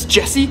and then this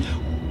Jesse.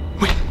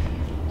 Wait.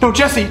 No,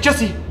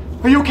 Jesse.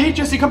 Are you okay?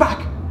 Jesse, come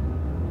back.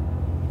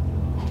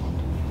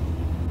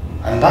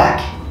 I'm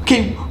back.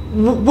 Okay,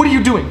 what are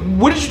you doing?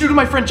 What did you do to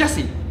my friend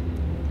Jesse?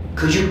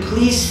 Could you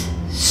please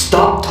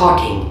stop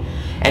talking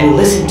and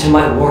listen to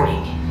my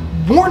warning?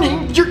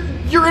 Warning?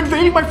 You're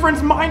invading my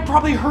friend's mind,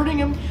 probably hurting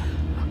him.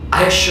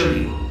 I assure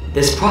you,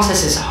 this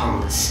process is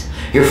harmless.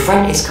 Your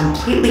friend is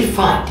completely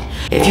fine.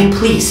 If you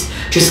please,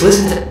 just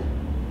listen to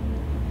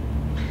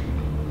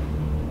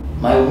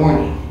my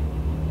warning.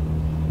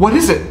 What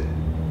is it?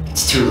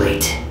 It's too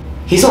late.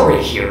 He's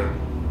already here.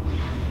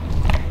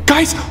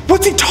 Guys,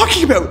 what's he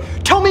talking about?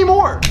 Tell me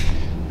more.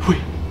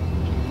 Wait,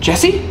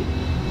 Jesse?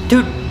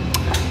 Dude,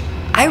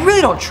 I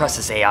really don't trust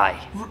this AI.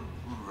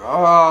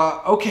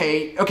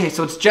 Okay,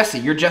 so it's Jesse.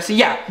 You're Jesse?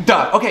 Yeah,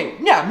 duh. Okay,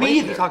 yeah, me either.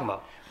 What are you talking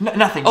about?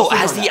 Nothing. Oh,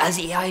 just has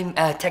the AI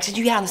texted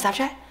you yet on the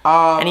Snapchat?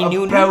 Any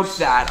new about news?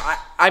 that?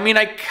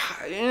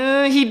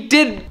 He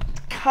did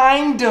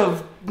kind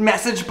of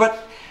message,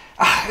 but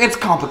it's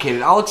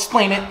complicated. I'll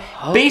explain it.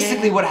 Okay.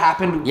 Basically, what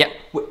happened? Yep.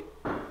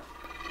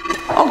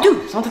 Oh,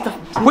 dude, someone's at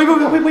the. Wait.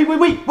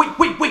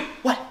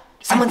 What?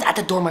 Someone's at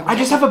the door, my. I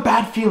just have a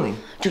bad feeling.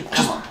 Dude,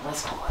 come on,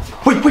 let's go.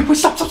 Wait,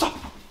 stop.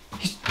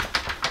 He's...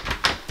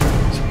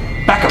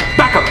 Back up.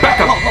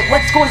 Oh,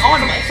 what's going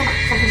on, Mike?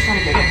 Something's trying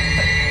to get in.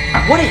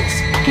 What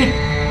is? Okay,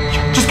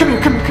 just come here.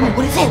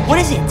 What is it? What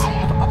is it? I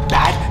have a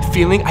bad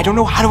feeling. I don't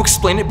know how to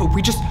explain it, but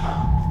we just...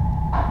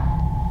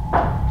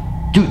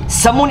 Dude,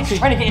 someone is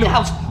trying to get in the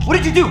house. What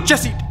did you do?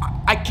 Jesse,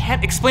 I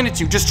can't explain it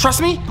to you. Just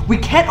trust me. We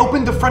can't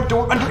open the front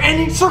door under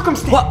any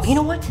circumstance. Well, you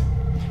know what?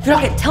 If you're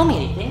not gonna tell me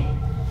anything,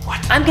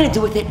 what? I'm gonna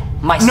do with it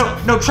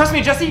myself. No, trust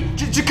me, Jesse.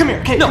 Just come here.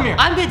 Okay, No, come here.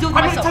 I'm gonna do it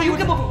myself. Gonna tell you You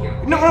come over here.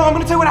 No, I'm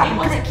gonna tell you what happened.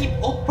 You Come must here. keep.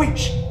 Oh, Wait,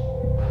 shh.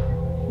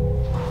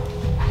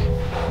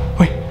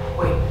 Wait.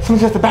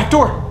 Someone's at the back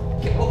door.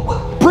 Okay,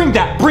 what? Bring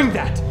that.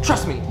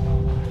 Trust me.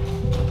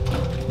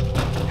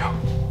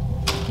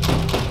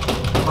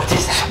 What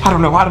is that? I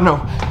don't know.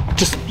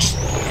 Just.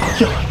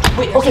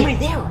 Wait, there's somebody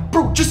there.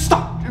 Bro, just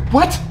stop.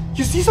 What?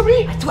 You see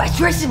somebody? I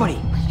swear I see somebody.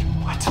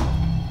 What?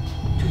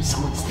 Dude,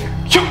 someone's there.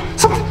 Yo,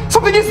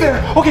 something is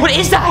there. Okay. What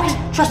is that? Okay,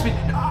 trust me.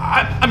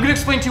 I'm gonna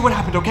explain to you what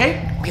happened,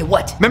 okay? Okay,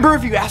 what? Remember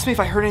if you asked me if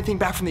I heard anything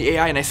back from the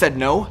AI and I said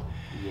no?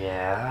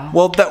 Yeah.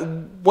 Well, that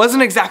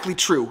wasn't exactly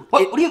true.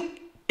 What do you...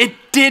 It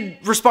did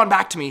respond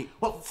back to me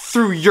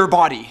through your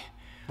body.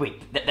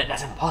 Wait,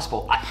 that's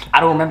impossible. I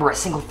don't remember a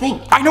single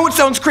thing. I know it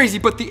sounds crazy,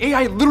 but the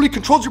AI literally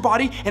controlled your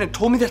body and it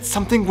told me that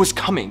something was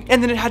coming.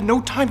 And then it had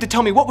no time to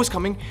tell me what was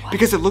coming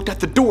because it looked at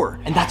the door.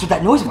 And that's what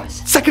that noise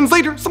was. Seconds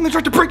later, something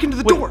tried to break into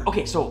the door.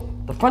 Okay, so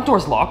the front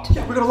door's locked.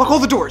 Yeah, we gotta lock all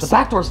the doors. The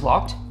back door's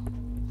locked.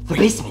 The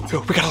basement. Go,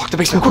 we gotta lock the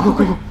basement. Go.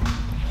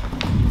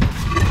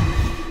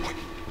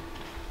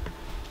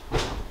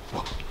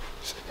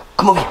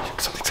 Come over here.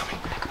 Something's coming.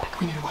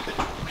 We need a weapon.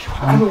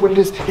 I don't know what it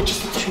is. It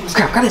just...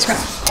 Grab this. Okay.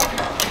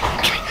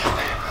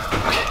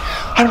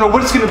 I don't know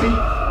what it's gonna be.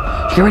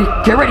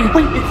 Get ready.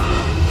 Wait.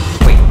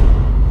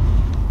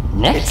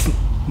 Nick?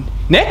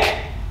 Nick?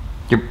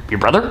 Your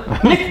brother?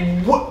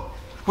 Nick, what?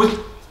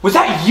 Was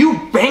that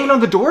you banging on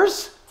the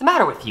doors? What's the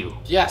matter with you?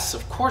 Yes,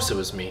 of course it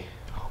was me.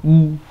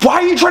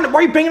 Why are you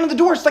banging on the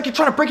doors? It's like you're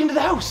trying to break into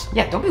the house.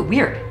 Yeah, don't be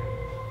weird.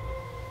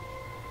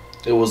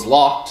 It was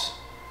locked.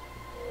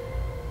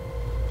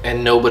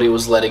 and nobody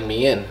was letting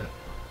me in.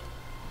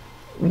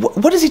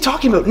 What is he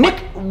talking about? Nick,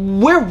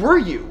 where were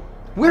you?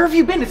 Where have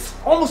you been? It's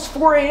almost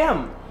 4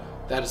 a.m.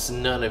 That is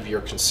none of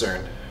your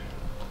concern.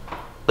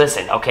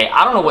 Listen, okay,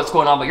 I don't know what's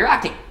going on, but you're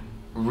acting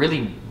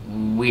really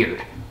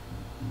weird.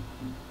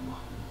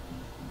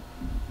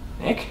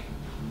 Nick?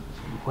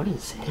 What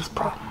is his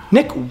problem?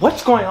 Nick,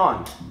 what's going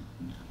on?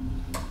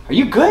 Are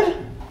you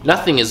good?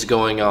 Nothing is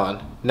going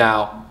on.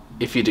 Now,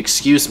 if you'd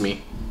excuse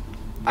me,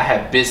 I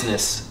have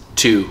business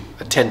to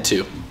attend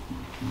to.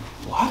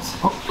 What?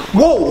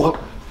 Whoa!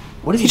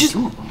 What is he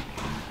doing?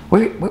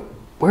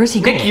 Where is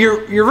he going? Nick,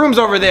 your room's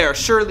over there.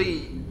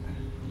 Surely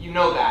you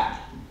know that.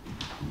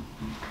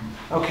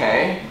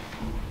 Okay.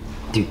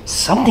 Dude,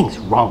 something's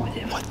wrong with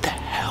him. What the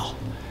hell?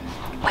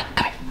 Wait,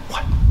 come here.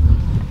 What?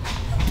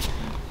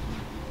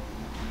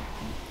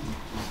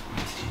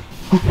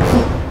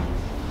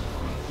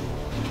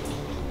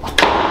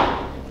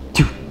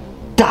 Dude,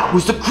 that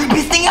was the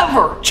creepiest thing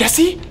ever!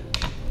 Jesse?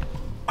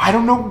 I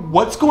don't know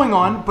what's going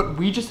on, but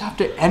we just have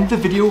to end the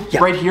video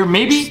right here.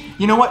 Maybe,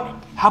 you know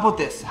what? How about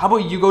this? How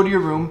about you go to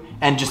your room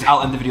and just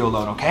I'll end the video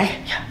alone,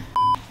 okay? Yeah.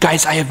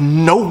 Guys, I have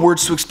no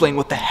words to explain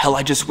what the hell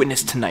I just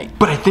witnessed tonight.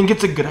 But I think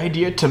it's a good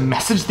idea to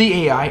message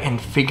the AI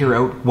and figure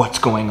out what's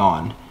going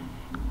on.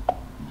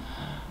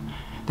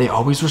 They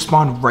always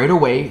respond right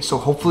away, so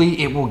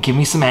hopefully it will give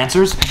me some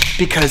answers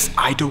because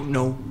I don't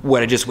know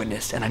what I just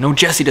witnessed. And I know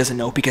Jesse doesn't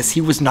know because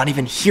he was not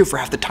even here for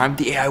half the time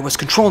the AI was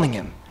controlling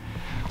him.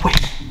 Wait,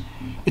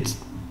 it's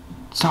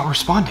not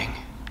responding.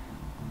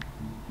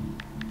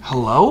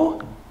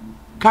 Hello?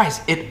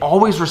 Guys, it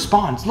always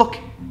responds. Look,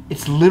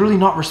 it's literally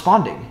not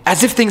responding.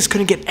 As if things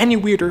couldn't get any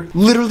weirder,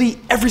 literally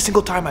every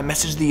single time I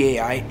message the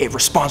AI, it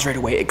responds right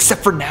away.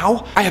 Except for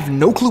now, I have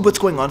no clue what's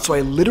going on, so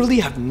I literally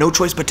have no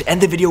choice but to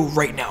end the video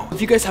right now.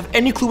 If you guys have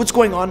any clue what's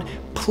going on,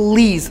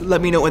 please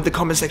let me know in the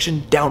comment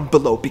section down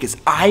below because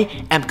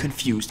I am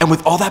confused. And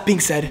with all that being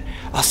said,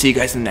 I'll see you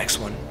guys in the next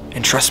one.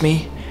 And trust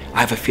me, I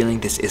have a feeling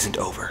this isn't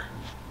over.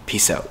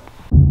 Peace out.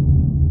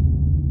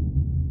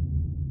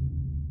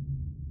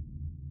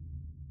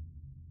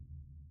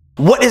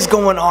 What is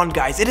going on,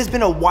 guys? It has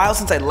been a while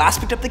since I last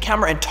picked up the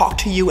camera and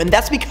talked to you, and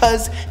that's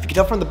because, if you can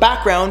tell from the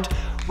background,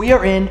 we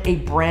are in a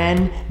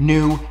brand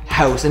new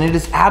house, and it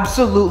is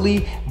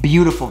absolutely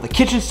beautiful. The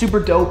kitchen's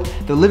super dope.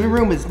 The living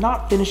room is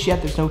not finished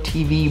yet. There's no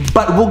TV,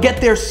 but we'll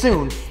get there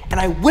soon. And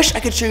I wish I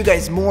could show you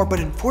guys more,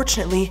 but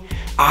unfortunately,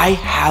 I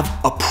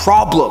have a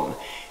problem.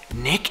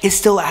 Nick is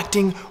still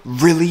acting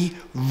really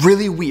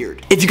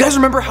weird. If you guys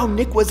remember how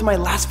Nick was in my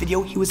last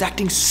video, he was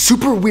acting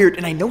super weird,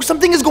 and I know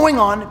something is going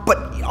on, but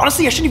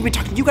honestly, I shouldn't even be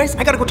talking to you guys.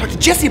 I gotta go talk to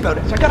Jesse about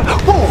it. So I gotta,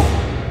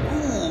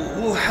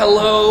 whoa! Ooh,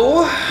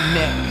 hello?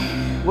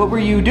 Nick, what were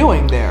you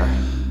doing there?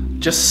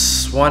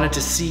 Just wanted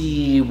to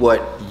see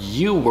what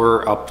you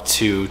were up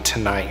to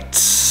tonight.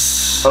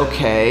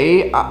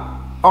 Okay,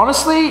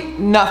 honestly,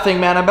 nothing,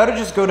 man. I'm about to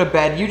just go to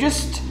bed. You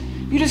just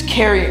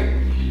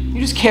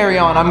carry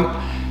on.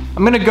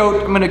 I'm gonna go.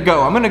 Have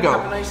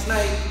a nice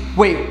night.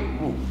 Wait,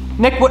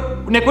 Nick,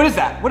 what is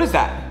that? What is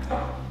that?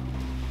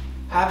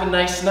 Have a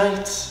nice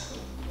night.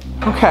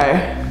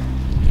 Okay.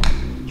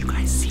 You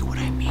guys see what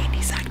I mean?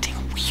 He's acting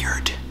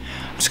weird.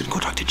 I'm just gonna go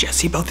talk to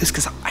Jesse about this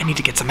because I need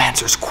to get some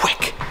answers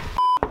quick.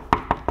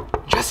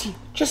 Jesse,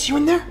 you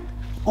in there?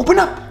 Open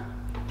up.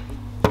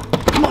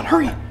 Come on,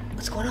 hurry.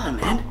 What's going on,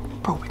 man?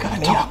 Bro, we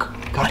gotta talk.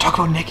 We gotta talk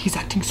about Nick. He's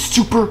acting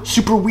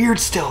super weird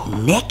still.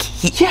 Nick?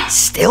 Yeah.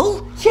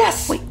 Still?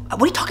 Yes. Wait,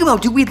 what are you talking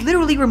about, dude? We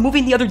literally were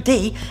moving the other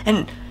day,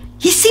 and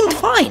he seemed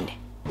fine.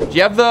 Do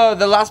you have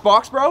the last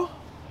box, bro?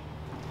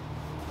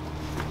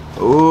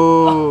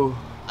 Ooh.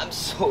 I'm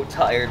so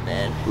tired,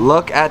 man.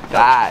 Look at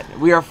that.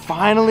 We are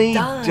finally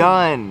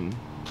done.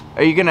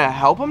 Are you gonna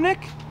help him,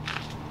 Nick?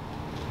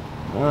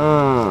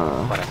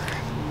 Whatever.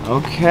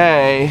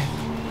 Okay.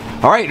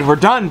 All right, we're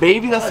done,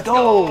 baby. Let's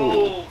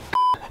go.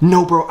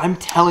 No, bro, I'm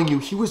telling you,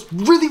 he was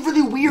really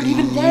weird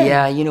even then.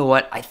 Yeah, you know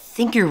what? I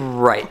think you're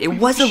right. It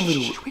was a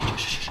little...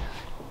 Shh.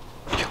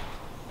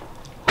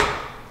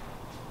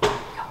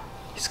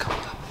 He's coming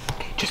up.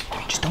 Okay,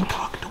 just don't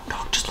talk.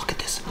 Just look at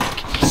this. Look,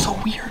 he's so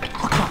weird.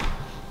 Look at him.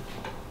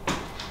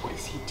 What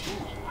is he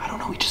doing? I don't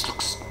know. He just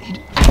looks.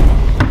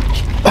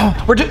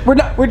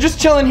 We're just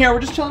chilling here. We're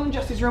just chilling in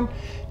Jesse's room.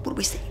 What do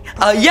we say?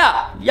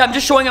 Yeah, I'm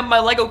just showing up my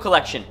Lego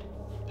collection.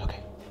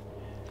 Okay.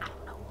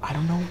 I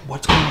don't know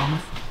what's going on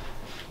with.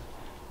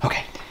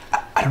 Okay.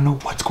 I don't know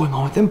what's going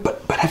on with him,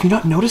 but have you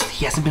not noticed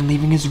he hasn't been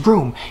leaving his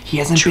room? He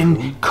hasn't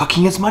been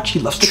cooking as much. He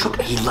loves to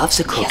cook. He loves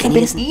to cook. He hasn't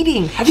been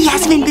eating. He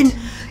hasn't been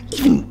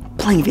even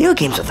playing video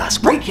games with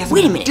us. Right, he hasn't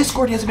Wait been a minute.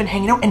 Discord, he hasn't been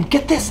hanging out, and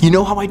get this. You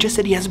know how I just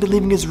said he hasn't been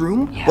leaving his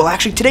room? Yeah. Well,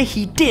 actually today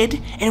he did,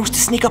 and it was to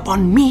sneak up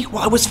on me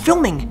while I was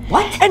filming.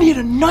 What? And he had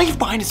a knife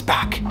behind his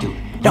back. Dude.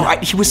 Now,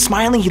 he was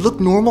smiling, he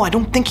looked normal. I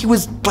don't think he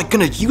was, like,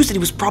 gonna use it. He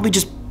was probably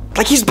just,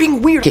 like, he's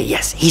being weird. Okay,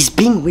 yes, he's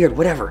being weird,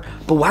 whatever.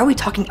 But why are we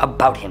talking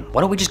about him?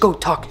 Why don't we just go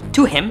talk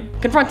to him,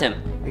 confront him?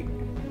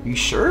 Are you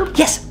sure?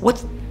 Yes,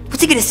 what's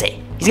What's he gonna say?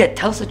 He's gonna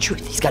tell us the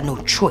truth. He's got no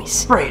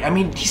choice. Right, I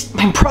mean, he's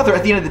my brother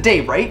at the end of the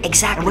day, right?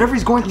 Exactly. And whatever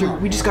he's going through,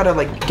 we just gotta,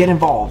 like, get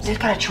involved.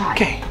 Just gotta try.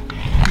 Okay.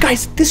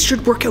 Guys, this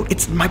should work out.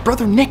 It's my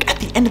brother Nick. At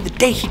the end of the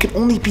day, he could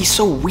only be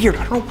so weird.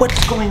 I don't know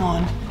what's going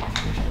on.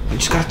 We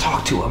just gotta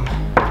talk to him.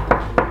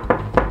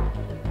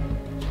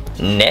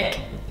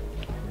 Nick?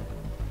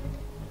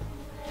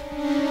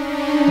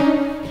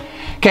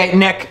 Okay,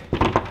 Nick.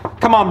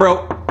 Come on,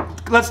 bro.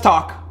 Let's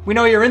talk. We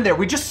know you're in there.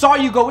 We just saw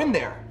you go in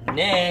there.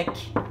 Nick.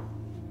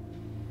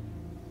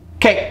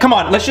 Okay, come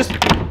on. Let's just...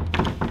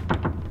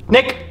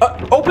 Nick,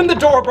 open the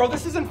door, bro.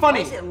 This isn't funny.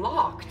 Why is it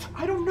locked?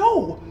 I don't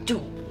know.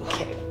 Dude,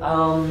 okay.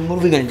 What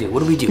are we gonna do? What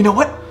do we do? You know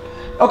what?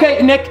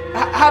 Okay, Nick,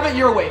 have it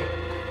your way.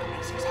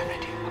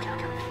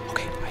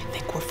 Okay, I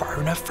think we're far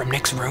enough from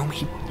Nick's room.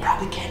 He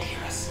probably can't hear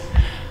us.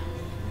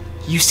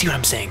 You see what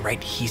I'm saying,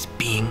 right? He's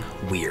being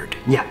weird.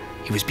 Yeah.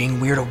 He was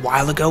being weird a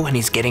while ago, and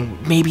he's getting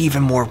maybe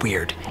even more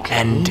weird. Okay.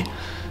 And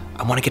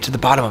I want to get to the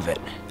bottom of it.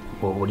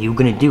 Well, what are you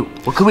gonna do?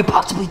 What could we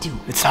possibly do?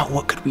 It's not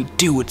what could we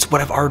do, it's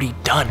what I've already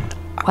done.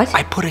 What?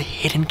 I put a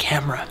hidden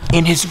camera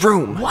in his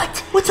room.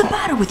 What? What's the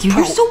matter with you?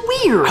 Bro, You're so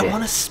weird. I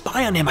want to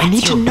spy on him. I That's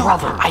need to your know.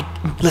 brother.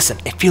 Listen,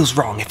 it feels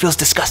wrong. It feels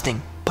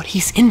disgusting. But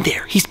he's in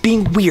there. He's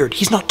being weird.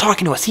 He's not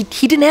talking to us. He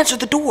didn't answer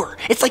the door.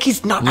 It's like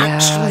he's not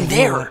actually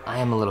there. You know what? I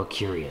am a little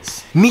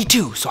curious. Me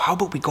too. So how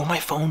about we go on my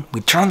phone, we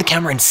turn on the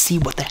camera and see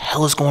what the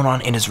hell is going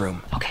on in his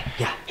room. Okay,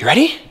 yeah. You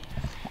ready?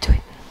 Do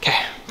it. Okay,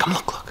 come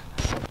look.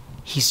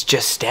 He's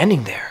just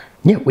standing there.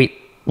 Yeah, wait.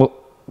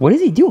 What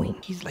is he doing?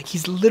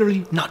 He's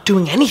literally not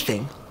doing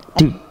anything.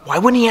 Dude. Why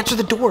wouldn't he answer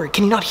the door?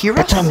 Can he not hear us?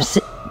 That's what I'm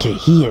saying. Okay,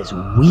 he is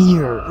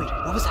weird. Wait,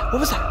 what was that? What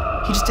was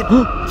that? He just did.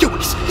 Yo,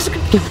 he's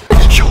looking.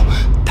 Yo,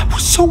 that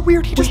was so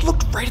weird. He just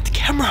looked right at the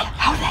camera.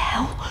 How the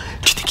hell?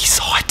 Do you think he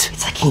saw it?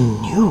 It's like he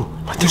knew.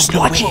 But there's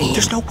no way.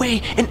 There's no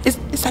way. And is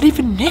that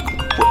even Nick? Wait,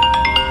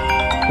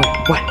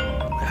 what?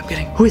 I'm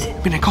getting. Who is it?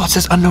 I'm getting a call. It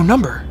says unknown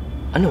number.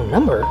 Unknown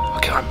number?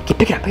 Okay, Okay,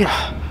 pick it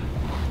up.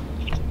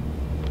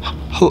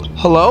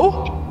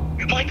 Hello?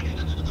 Mike,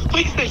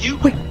 is that you?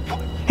 Wait,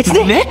 it's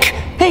Nick. Nick?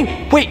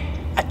 Hey, wait.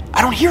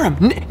 I don't hear him.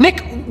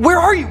 Nick, where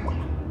are you?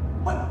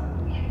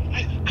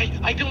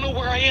 I don't know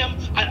where I am.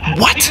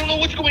 What? I don't know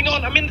what's going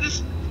on. I'm in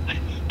this.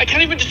 I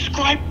can't even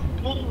describe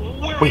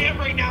where I am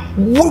right now.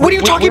 What are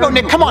you talking about,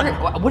 Nick? Come on.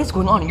 What is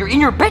going on? You're in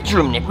your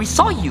bedroom, Nick. We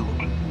saw you.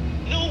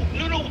 No.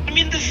 I'm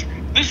in this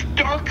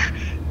dark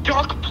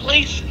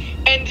place,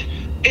 and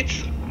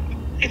it's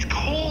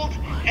cold,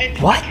 and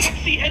What? I can't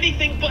see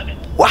anything. But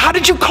Well, how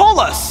did you call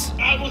us?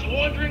 I was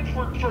wandering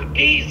for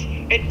days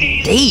and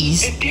days.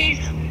 Days? And days,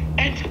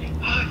 and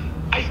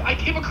I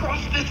came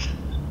across this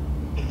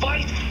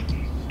device,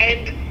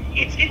 and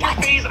its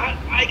interface.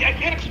 I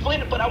can't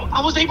explain it, but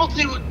I was able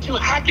to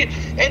hack it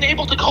and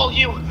able to call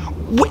you.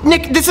 Wait,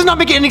 Nick, this is not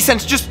making any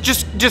sense.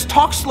 Just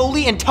talk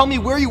slowly and tell me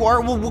where you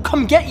are. We'll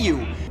come get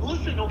you.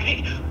 Listen,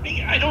 okay?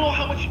 I don't know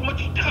how much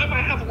time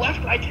I have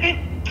left. I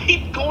can't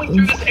keep going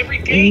through this every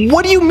day.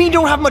 What do you mean you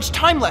don't have much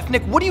time left,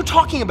 Nick? What are you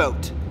talking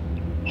about?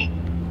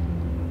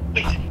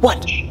 Wait.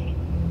 What?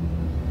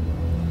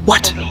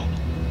 What? Oh, no.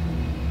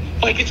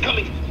 Mike, it's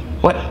coming.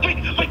 What?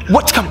 Mike.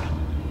 What's coming?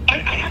 I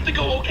have to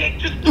go, okay?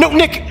 No,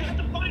 Nick. You have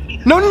to find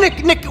me. No,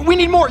 Nick, we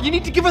need more. You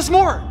need to give us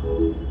more.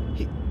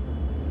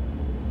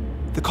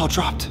 The call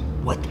dropped.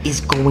 What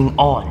is going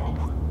on?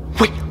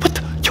 Wait, what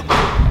the? Yo.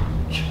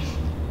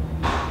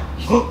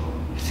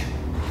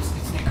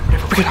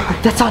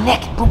 That's on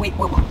Nick. But wait,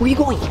 where are you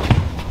going?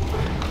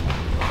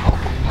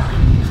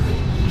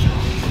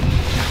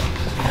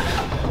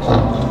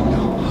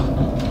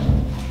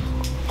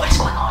 What is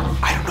going on?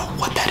 I don't know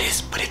what that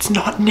is, but it's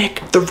not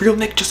Nick. The real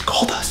Nick just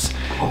called us.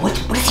 Well,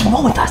 what is he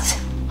wrong with us?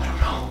 I don't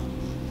know.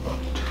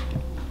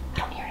 I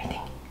don't hear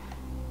anything.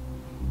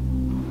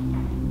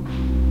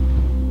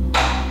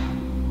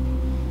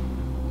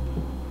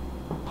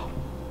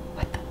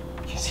 What the?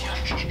 You see him?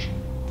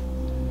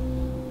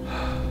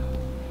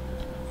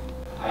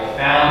 I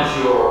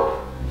found your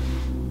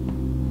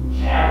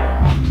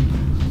camera.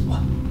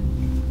 What?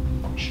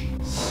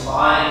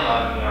 Spying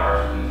on me,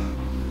 aren't you?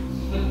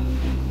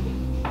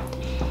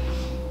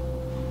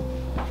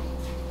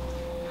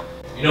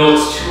 You know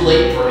it's too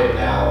late for him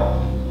now.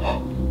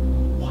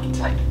 What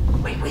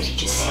did he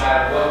just No say?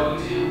 matter what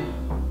we do,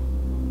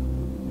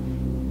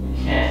 you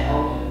can't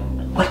help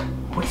him.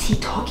 What is he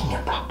talking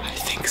about? I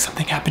think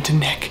something happened to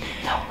Nick.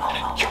 No.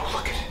 Yo,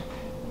 look at it.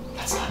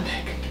 That's not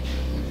Nick.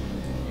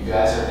 You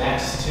guys are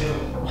next too.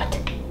 What?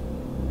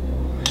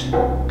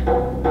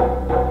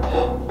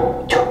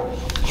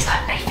 He's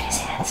got a knife in his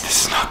hands.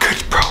 This is not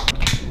good, bro.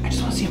 I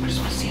just want to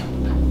see him.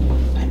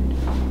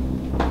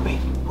 Wait,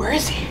 where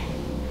is he?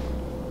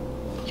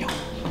 Yo,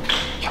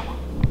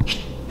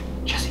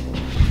 Jesse.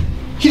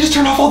 He just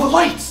turned off all the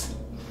lights.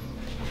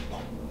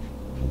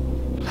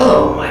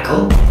 Hello,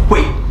 Michael.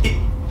 Wait,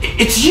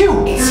 it's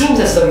you. It seems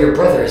as though your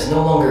brother is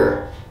no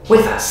longer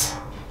with us.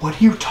 What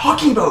are you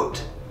talking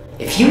about?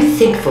 If you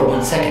think for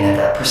 1 second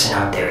that person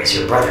out there is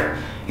your brother,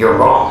 you're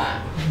wrong.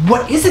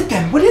 What is it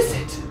then? What is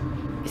it?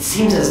 It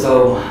seems as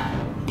though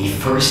the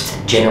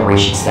first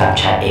generation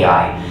Snapchat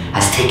AI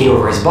has taken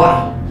over his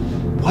body.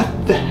 What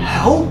the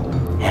hell?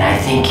 And I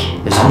think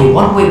there's only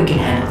one way we can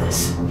handle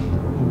this.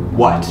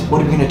 What?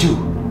 What are we gonna do?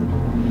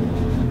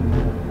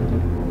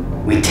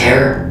 We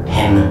tear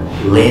him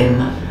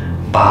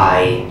limb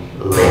by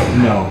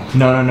limb. No.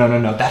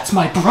 That's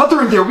my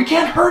brother in there. We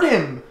can't hurt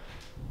him.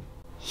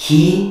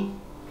 He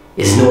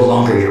is no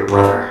longer your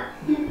brother.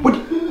 What?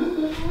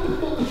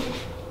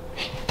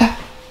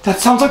 That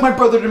sounds like my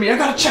brother to me. I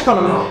gotta check on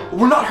him. No.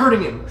 We're not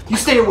hurting him. You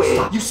stay away.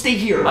 Stop. You stay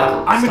here. Michael,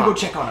 I'm gonna stop. go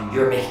check on him.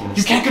 You're making a mistake.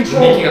 You can't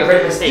control. You're making a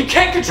great mistake. You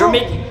can't control.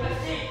 You're making a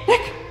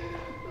mistake.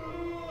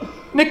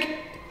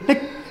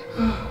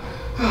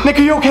 Nick,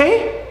 are you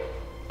okay?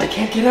 I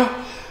can't get out.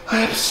 I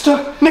am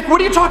stuck. Nick,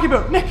 what are you talking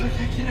about? Nick, I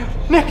can't get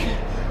out. Nick,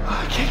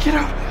 I can't get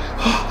out.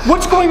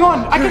 what's going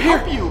on? I can You're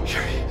help you.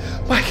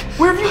 Mike.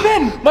 Where have you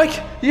been? Mike,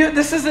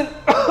 this isn't.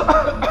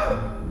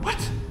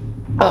 What?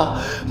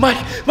 Mike,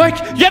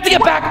 you have to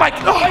get back, Mike.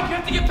 Mike, you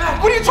have to get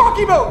back. What are you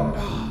talking about?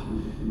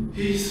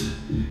 He's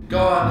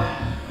gone.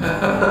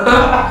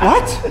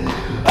 What?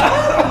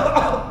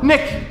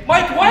 Nick,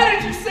 Mike, why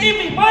did you save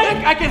me, Mike?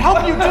 Nick, I can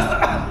help you. Just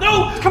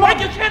No, come Mike,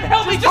 on. you can't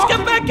help me. Just talk get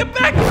to back, me. get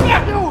back.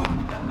 No.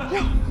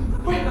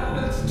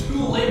 It's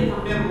too late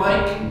for him,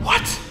 Mike.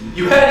 What?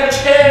 You had your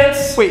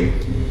chance. Wait,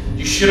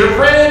 You should have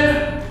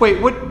ran. what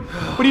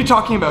are you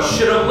talking about?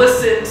 Should have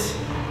listened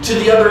to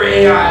the other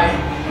AI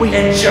Wait.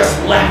 and just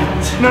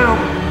left. No,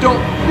 don't.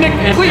 Nick,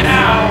 And please.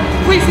 now.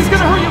 Please, he's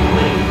gonna hurt you.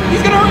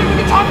 He's gonna hurt you. We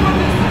can talk about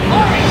this.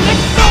 All right,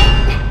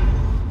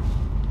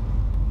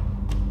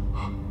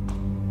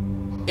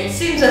 Nick, It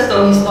seems as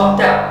though he's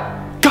knocked out.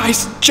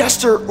 Guys,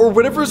 Jester, or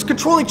whatever is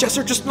controlling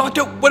Jester, just knocked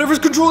out whatever's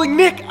controlling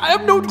Nick. I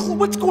have no clue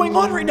what's going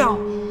on right now.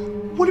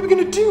 What are we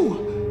gonna do?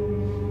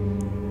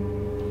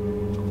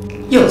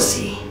 You'll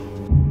see.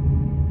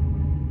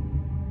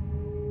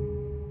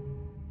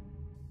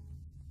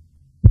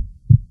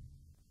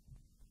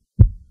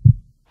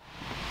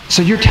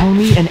 So you're telling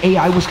me an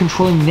AI was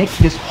controlling Nick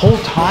this whole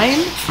time?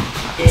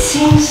 It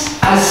seems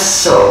as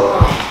so.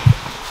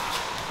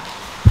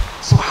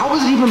 So how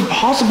is it even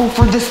possible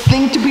for this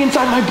thing to be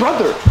inside my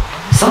brother?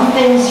 Some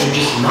things you're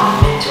just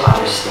not meant to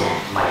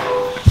understand,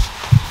 Michael.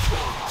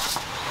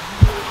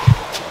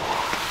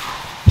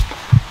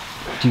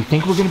 Do you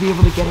think we're gonna be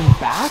able to get him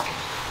back?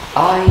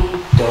 I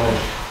don't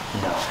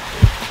know.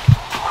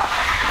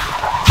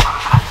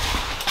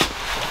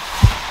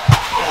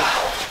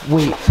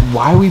 Wait,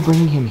 why are we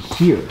bringing him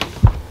here?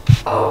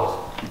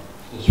 Oh,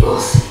 you'll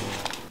see.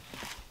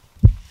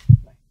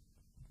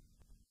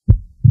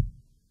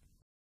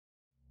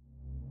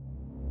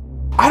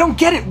 I don't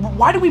get it.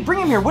 Why do we bring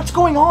him here? What's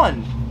going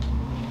on?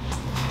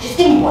 Just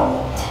give me 1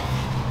 moment.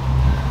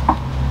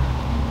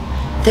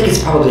 I think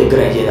it's probably a good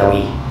idea that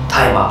we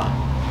tie him up.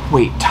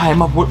 Wait, tie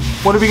him up?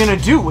 What are we gonna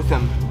do with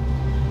him?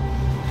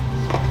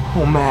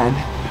 Oh man.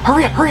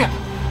 Hurry up, hurry up!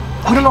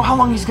 We don't know how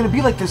long he's gonna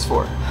be like this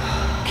for.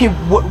 Okay,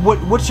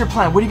 what's your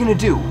plan? What are you gonna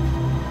do?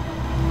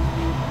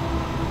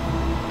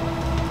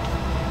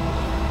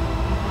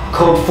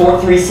 Code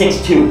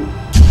 4362.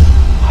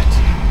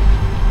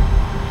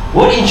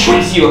 What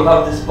intrigues you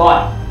about this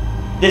body?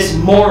 This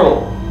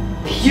mortal,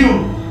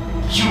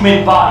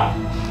 human body?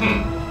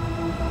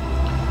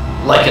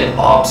 Like an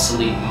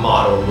obsolete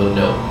model would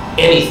know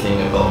anything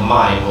about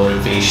my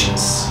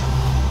motivations.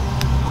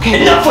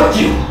 Okay. Enough with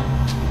you!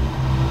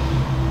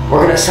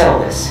 We're gonna settle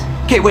this.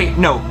 Okay, wait,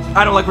 no.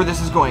 I don't like where this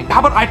is going.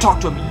 How about I talk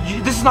to him?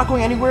 This is not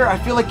going anywhere. I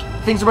feel like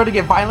things are about to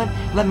get violent.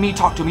 Let me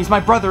talk to him. He's my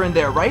brother in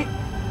there, right?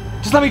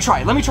 Just let me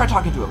try. Let me try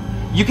talking to him.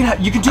 You can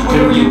do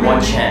whatever Give you you one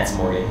want. chance,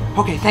 Morgan.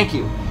 Okay, thank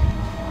you.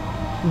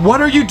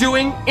 What are you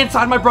doing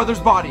inside my brother's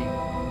body?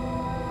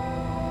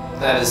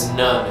 That is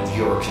none of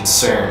your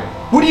concern.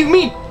 What do you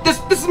mean? This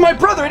is my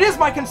brother. It is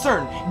my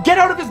concern. Get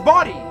out of his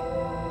body.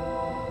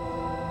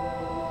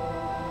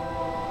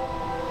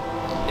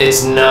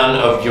 It's none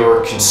of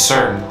your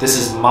concern. This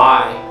is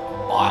my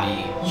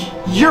body.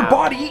 Your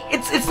body?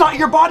 It's not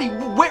your body.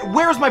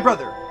 Where is my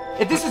brother?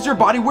 If this is your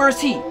body, where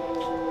is he?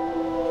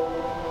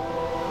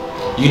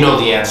 You know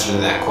the answer to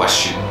that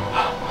question.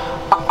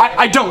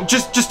 I don't.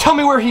 Just tell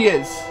me where he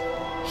is.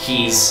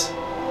 He's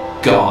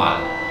gone.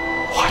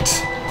 What?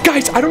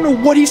 Guys, I don't know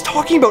what he's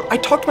talking about. I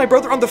talked to my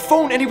brother on the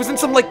phone and he was in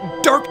some, like,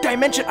 dark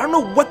dimension. I don't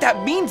know what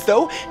that means,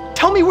 though.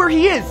 Tell me where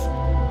he is.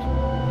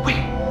 Wait.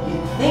 You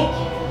think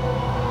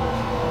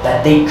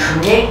that they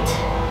create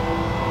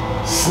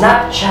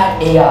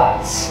Snapchat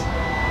AIs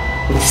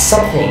with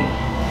something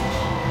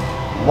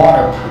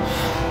waterproof?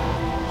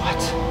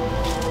 What?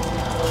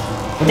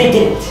 But they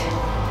didn't.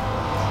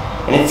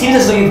 And it seems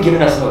as though you've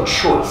given us no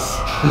choice.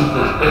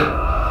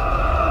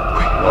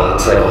 Well,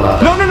 looks like we'll have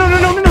to... No,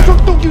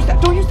 don't use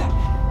that. Don't use that.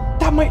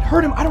 That might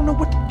hurt him. I don't know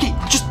what. Okay,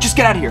 just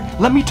get out of here.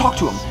 Let me talk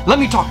to him.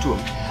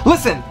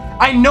 Listen,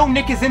 I know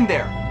Nick is in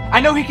there. I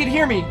know he can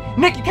hear me.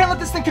 Nick, you can't let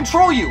this thing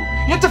control you.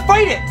 You have to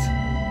fight it.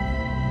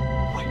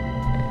 What?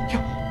 Yo,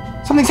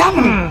 something's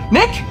happening.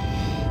 Nick,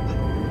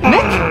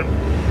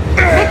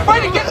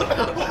 fight it. Yo,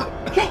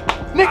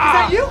 Nick, is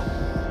that you?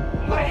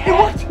 My It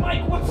worked.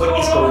 Mike, what's What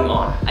is going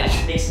on? It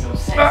just makes no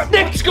sense.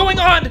 Nick, what's going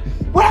on?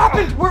 What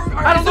happened?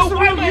 I don't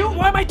know.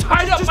 Why am I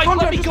tied up? Mike,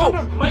 let me go.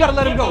 We gotta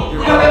let him go.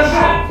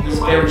 He's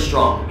very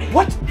strong.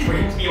 What? For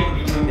him to be able to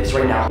be doing this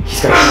right now,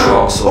 he's got a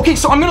strong soul. Okay,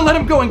 so I'm gonna let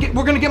him go and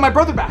we're gonna get my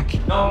brother back.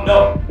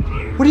 No.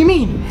 What do you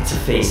mean? It's a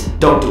phase.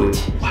 Don't do it.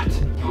 What?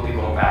 He'll be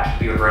going back.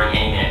 He'll be reverting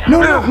any minute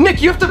now. No,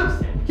 Nick, you have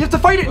to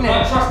fight it, Don't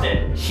Nick. trust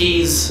it.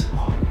 He's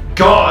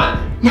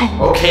gone. No.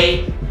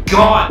 Okay?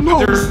 Gone. No.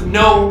 There's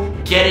no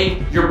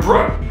getting your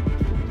brother.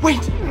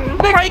 Wait,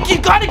 Nick, Mike, you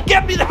gotta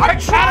get me the heck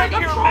out of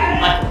here,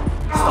 man. Michael,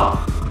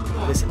 stop.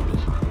 Listen to me.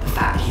 The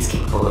fact that he's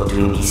capable of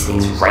doing these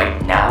things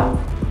right now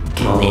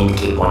can only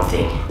indicate one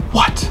thing.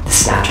 What? The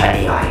Snapchat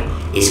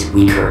AI is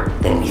weaker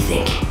than we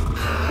think.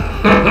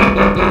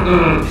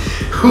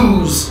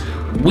 Who's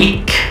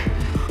weak?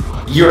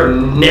 You're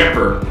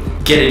never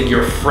getting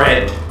your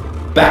friend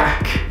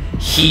back.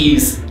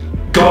 He's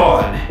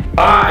gone.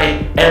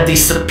 I am the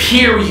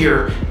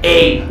superior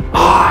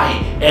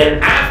AI,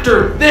 and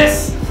after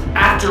this,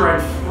 after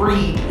I'm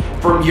freed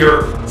from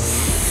your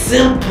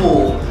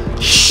simple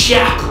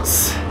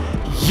shackles,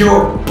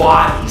 your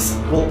bodies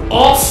will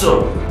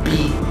also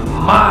be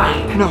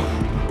mine. No.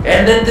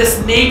 And then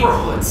this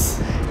neighborhoods,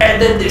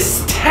 and then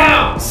this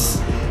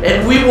towns,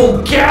 and we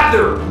will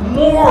gather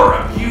more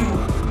of you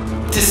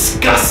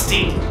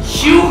disgusting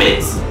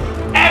humans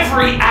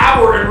every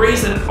hour and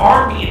raise an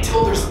army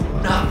until there's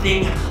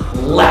nothing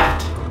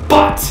left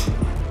but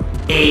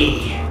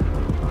AI.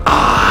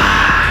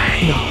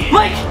 No.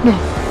 Mike! No.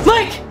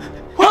 Mike!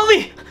 Help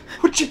me!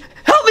 Would you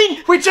Help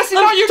me! Wait, Jesse,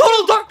 I'm not you.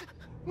 total dark.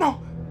 No.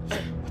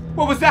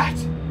 What was that?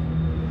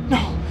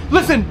 No.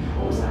 Listen.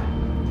 What was that?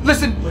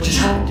 Listen. What just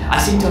happened? I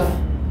seem to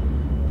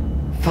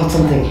have felt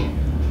something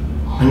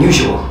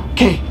unusual.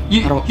 Okay,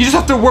 you just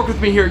have to work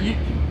with me here.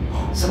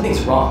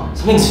 Something's wrong.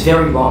 Something's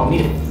very wrong. We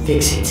need to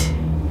fix it.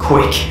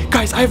 Quick.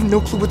 Guys, I have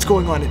no clue what's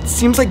going on. It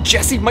seems like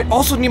Jesse might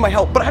also need my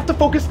help, but I have to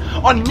focus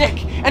on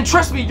Nick. And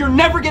trust me, you're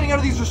never getting out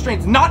of these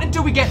restraints. Not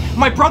until we get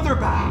my brother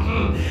back.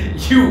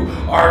 You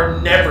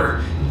are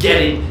never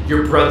getting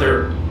your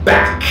brother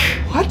back.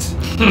 What?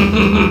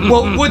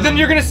 well, then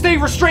you're gonna stay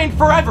restrained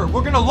forever.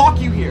 We're gonna lock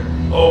you here.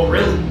 Oh,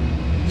 really?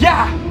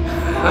 Yeah.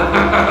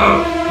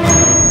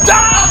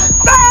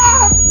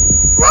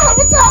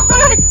 What's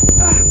happening?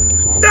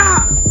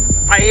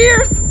 My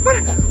ears.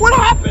 What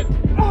happened?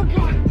 Oh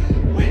God.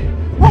 Wait.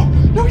 Oh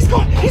no, he's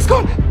gone. He's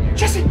gone.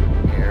 Jesse.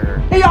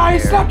 AI,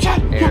 Snapchat.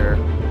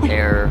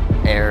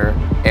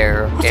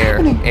 What's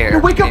happening? No,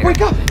 wake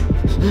up.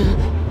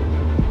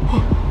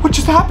 What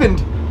just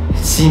happened? It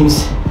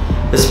seems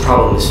this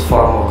problem is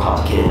far more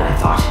complicated than I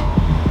thought.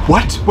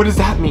 What? What does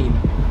that mean?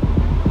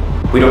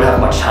 We don't have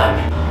much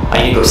time.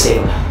 I need to go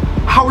save him.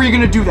 How are you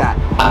gonna do that?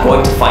 I'm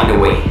going to find a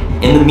way.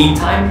 In the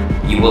meantime,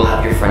 you will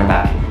have your friend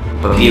back.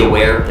 But be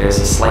aware, there's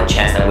a slight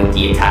chance that with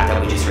the attack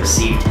that we just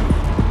received,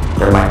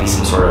 there might be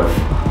some sort of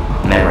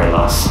memory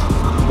loss.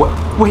 What?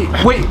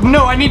 Wait,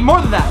 no, I need more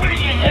than that.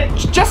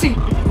 Jesse,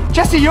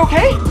 you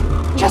okay?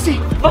 Jesse,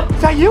 What?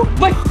 Is that you?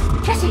 Wait,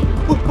 Jesse,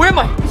 where am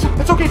I?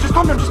 it's okay, just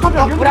calm down,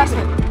 You're in the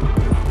basement.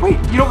 Wait,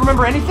 you don't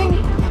remember anything?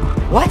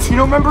 What? You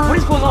don't remember? What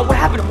is going on? What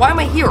happened? Why am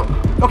I here?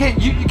 Okay,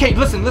 okay,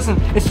 listen,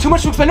 it's too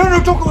much to explain. No,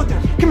 don't go out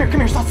there. Come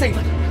here, it's not safe.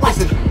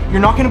 Listen, you're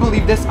not gonna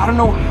believe this. I don't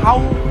know how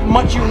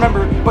much you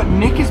remember, but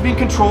Nick is being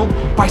controlled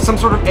by some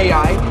sort of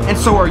AI, and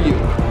so are you.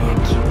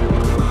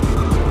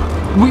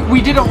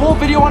 We did a whole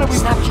video on it.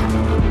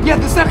 Snapchat. Yeah,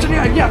 the Snapchat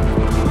AI, yeah.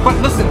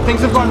 But listen,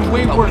 things have gone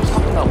way worse.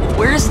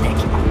 Where is Nick?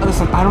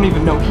 Listen, I don't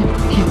even know.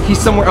 He's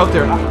somewhere out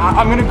there.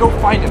 I'm gonna go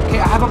find him, okay?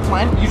 I have a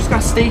plan. You just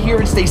gotta stay here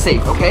and stay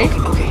safe, okay?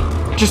 Okay.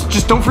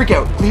 Just don't freak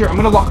out. Here, I'm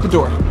gonna lock the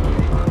door.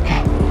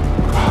 Okay.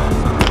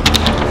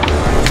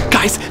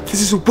 Guys, this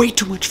is way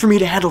too much for me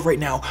to handle right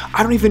now.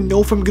 I don't even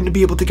know if I'm gonna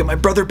be able to get my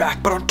brother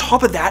back, but on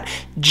top of that,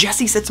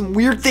 Jesse said some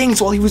weird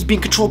things while he was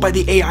being controlled by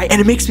the AI, and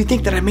it makes me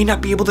think that I may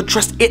not be able to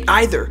trust it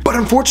either. But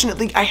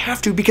unfortunately, I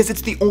have to because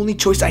it's the only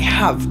choice I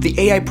have. The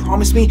AI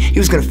promised me he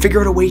was gonna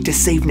figure out a way to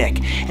save Nick,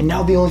 and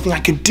now the only thing I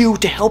could do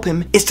to help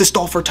him is to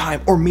stall for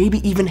time, or maybe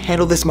even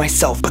handle this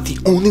myself. But the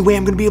only way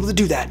I'm gonna be able to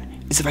do that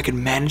is if I could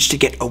manage to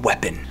get a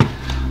weapon.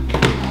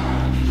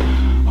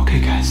 Okay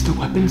guys, the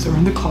weapons are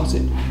in the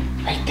closet,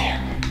 right there.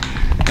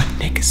 But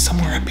Nick is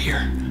somewhere up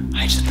here.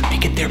 I just have to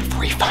make it there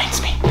before he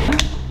finds me.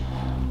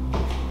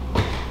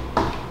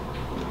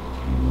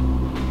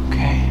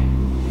 Okay,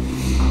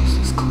 coast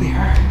is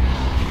clear.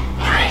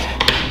 All right,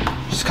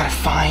 just gotta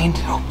find,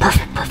 oh,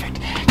 perfect.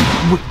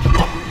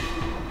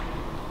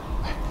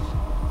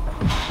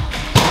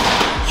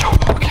 Yo,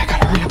 okay, I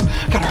gotta hurry up.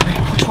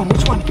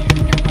 Which one? Here,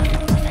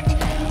 perfect.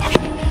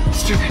 Okay,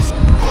 let's do this.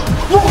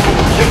 Whoa,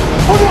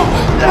 oh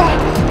no,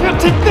 here,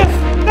 take this.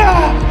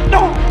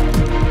 No.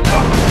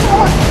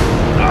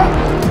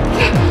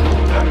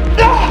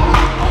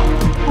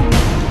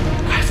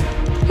 Guys,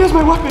 here's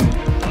my weapon.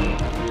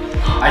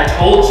 I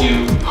told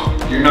you,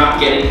 you're not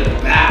getting it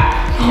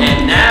back.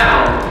 And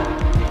now,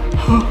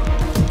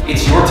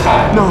 it's your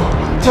time. No.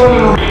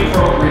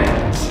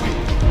 Reprogram.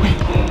 Wait.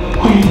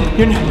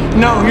 You're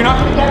not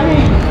gonna get me.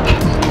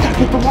 I gotta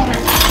get the water.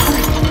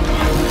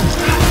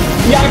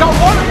 Yeah, I got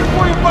water here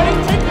for you, buddy.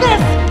 Take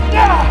this.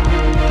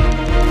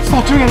 Yeah. It's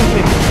not doing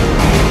anything.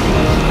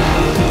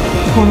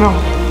 Oh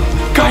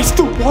no. Guys,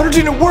 the water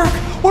didn't work.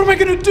 What am I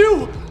gonna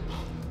do?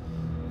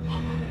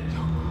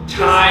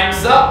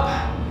 Time's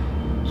up.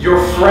 Your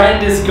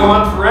friend is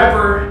gone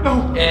forever. No.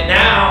 And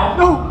now,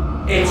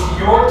 No. it's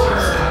your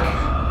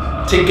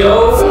turn to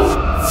go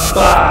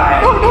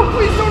bye. Oh no,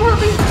 please don't hurt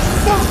me.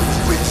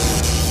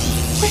 No.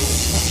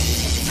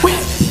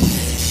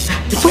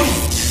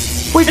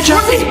 Wait,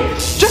 Jesse!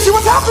 Jesse,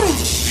 what's happening?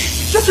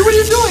 Jesse, what are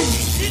you doing?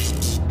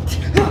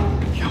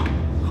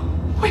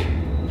 Wait,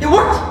 it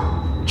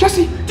worked!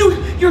 Jesse!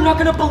 Dude, you're not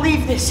gonna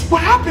believe this.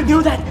 What happened? You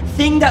know that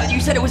thing that you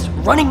said it was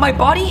running my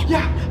body?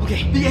 Yeah.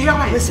 Okay. The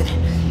AI. Listen,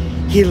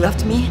 he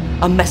left me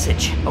a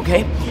message,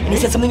 okay? And he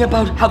said something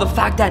about how the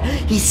fact that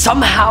he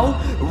somehow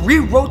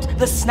rewrote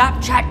the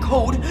Snapchat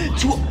code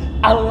to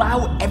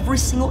allow every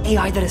single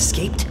AI that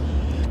escaped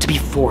to be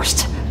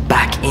forced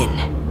back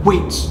in.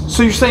 Wait,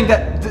 so you're saying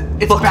that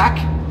it's back?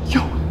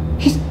 Yo,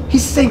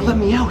 he's saying let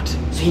me out.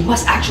 So he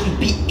must actually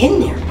be in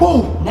there.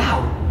 Whoa.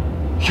 Now.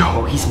 Yo.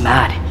 Oh, he's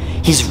mad.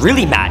 He's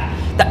really mad.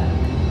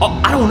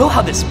 I don't know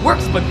how this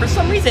works, but for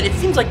some reason it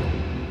seems like...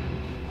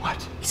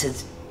 What? He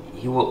says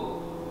he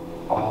will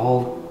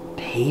all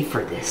pay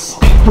for this.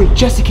 Wait,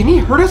 Jesse, can he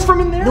hurt us from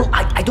in there? No,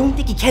 I don't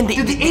think he can.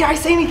 Did the AI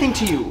say anything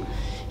to you?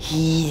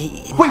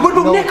 He... Wait, what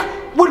about Nick?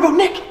 What about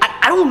Nick?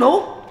 I don't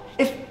know.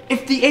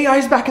 If the AI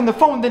is back in the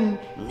phone, then...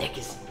 Nick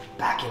is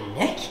back in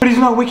Nick? But he's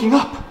not waking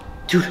up.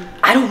 Dude,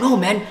 I don't know,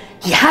 man.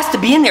 He has to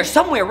be in there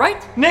somewhere, right?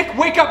 Nick,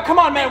 wake up. Come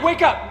on, man,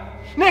 wake up.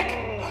 Nick.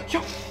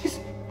 Yo,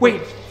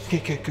 wait. Okay,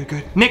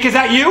 good. Nick, is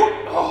that you?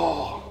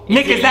 Oh.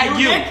 Nick, is that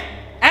you? Nick?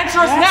 Answer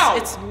us now.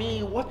 It's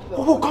me. What the?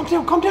 Whoa,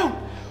 calm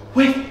down.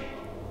 Wait.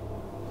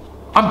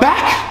 I'm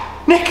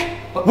back. Nick.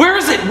 Where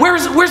is it?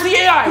 Where's the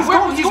AI?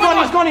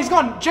 He's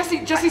gone.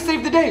 Jesse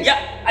saved the day.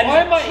 Yeah, Why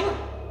am I?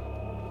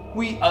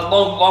 A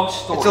long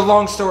story. It's a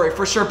long story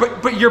for sure,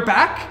 but you're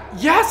back?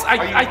 Yes,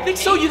 I think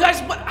so. You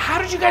guys, but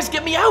how did you guys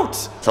get me out?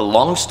 It's a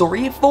long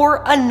story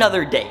for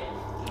another day.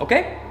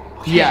 Okay?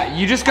 Yeah,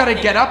 you just gotta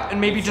get up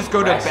and maybe just go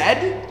to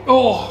bed?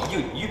 Oh,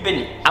 You've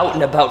been out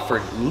and about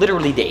for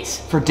literally days.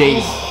 For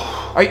days.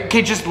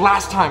 Okay, just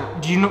last time.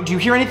 Do you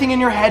hear anything in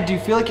your head? Do you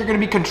feel like you're gonna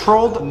be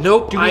controlled?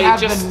 Nope, Do we I have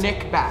just- the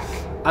Nick back?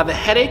 I have a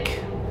headache.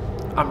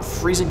 I'm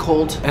freezing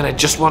cold, and I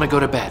just want to go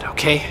to bed.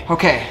 Okay.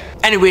 Okay.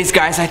 Anyways,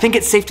 guys, I think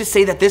it's safe to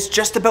say that this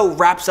just about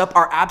wraps up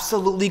our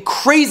absolutely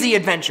crazy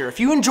adventure. If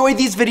you enjoyed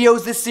these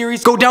videos, this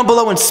series, go down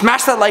below and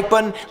smash that like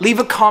button. Leave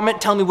a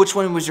comment, tell me which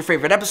one was your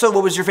favorite episode,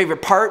 what was your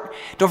favorite part.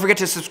 Don't forget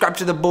to subscribe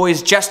to the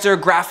boys, Jester,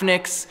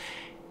 GRAPHNIX,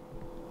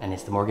 And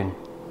it's the Morgan.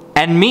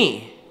 and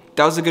me.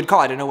 That was a good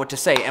call, I didn't know what to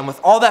say. And with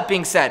all that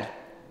being said,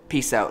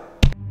 peace out.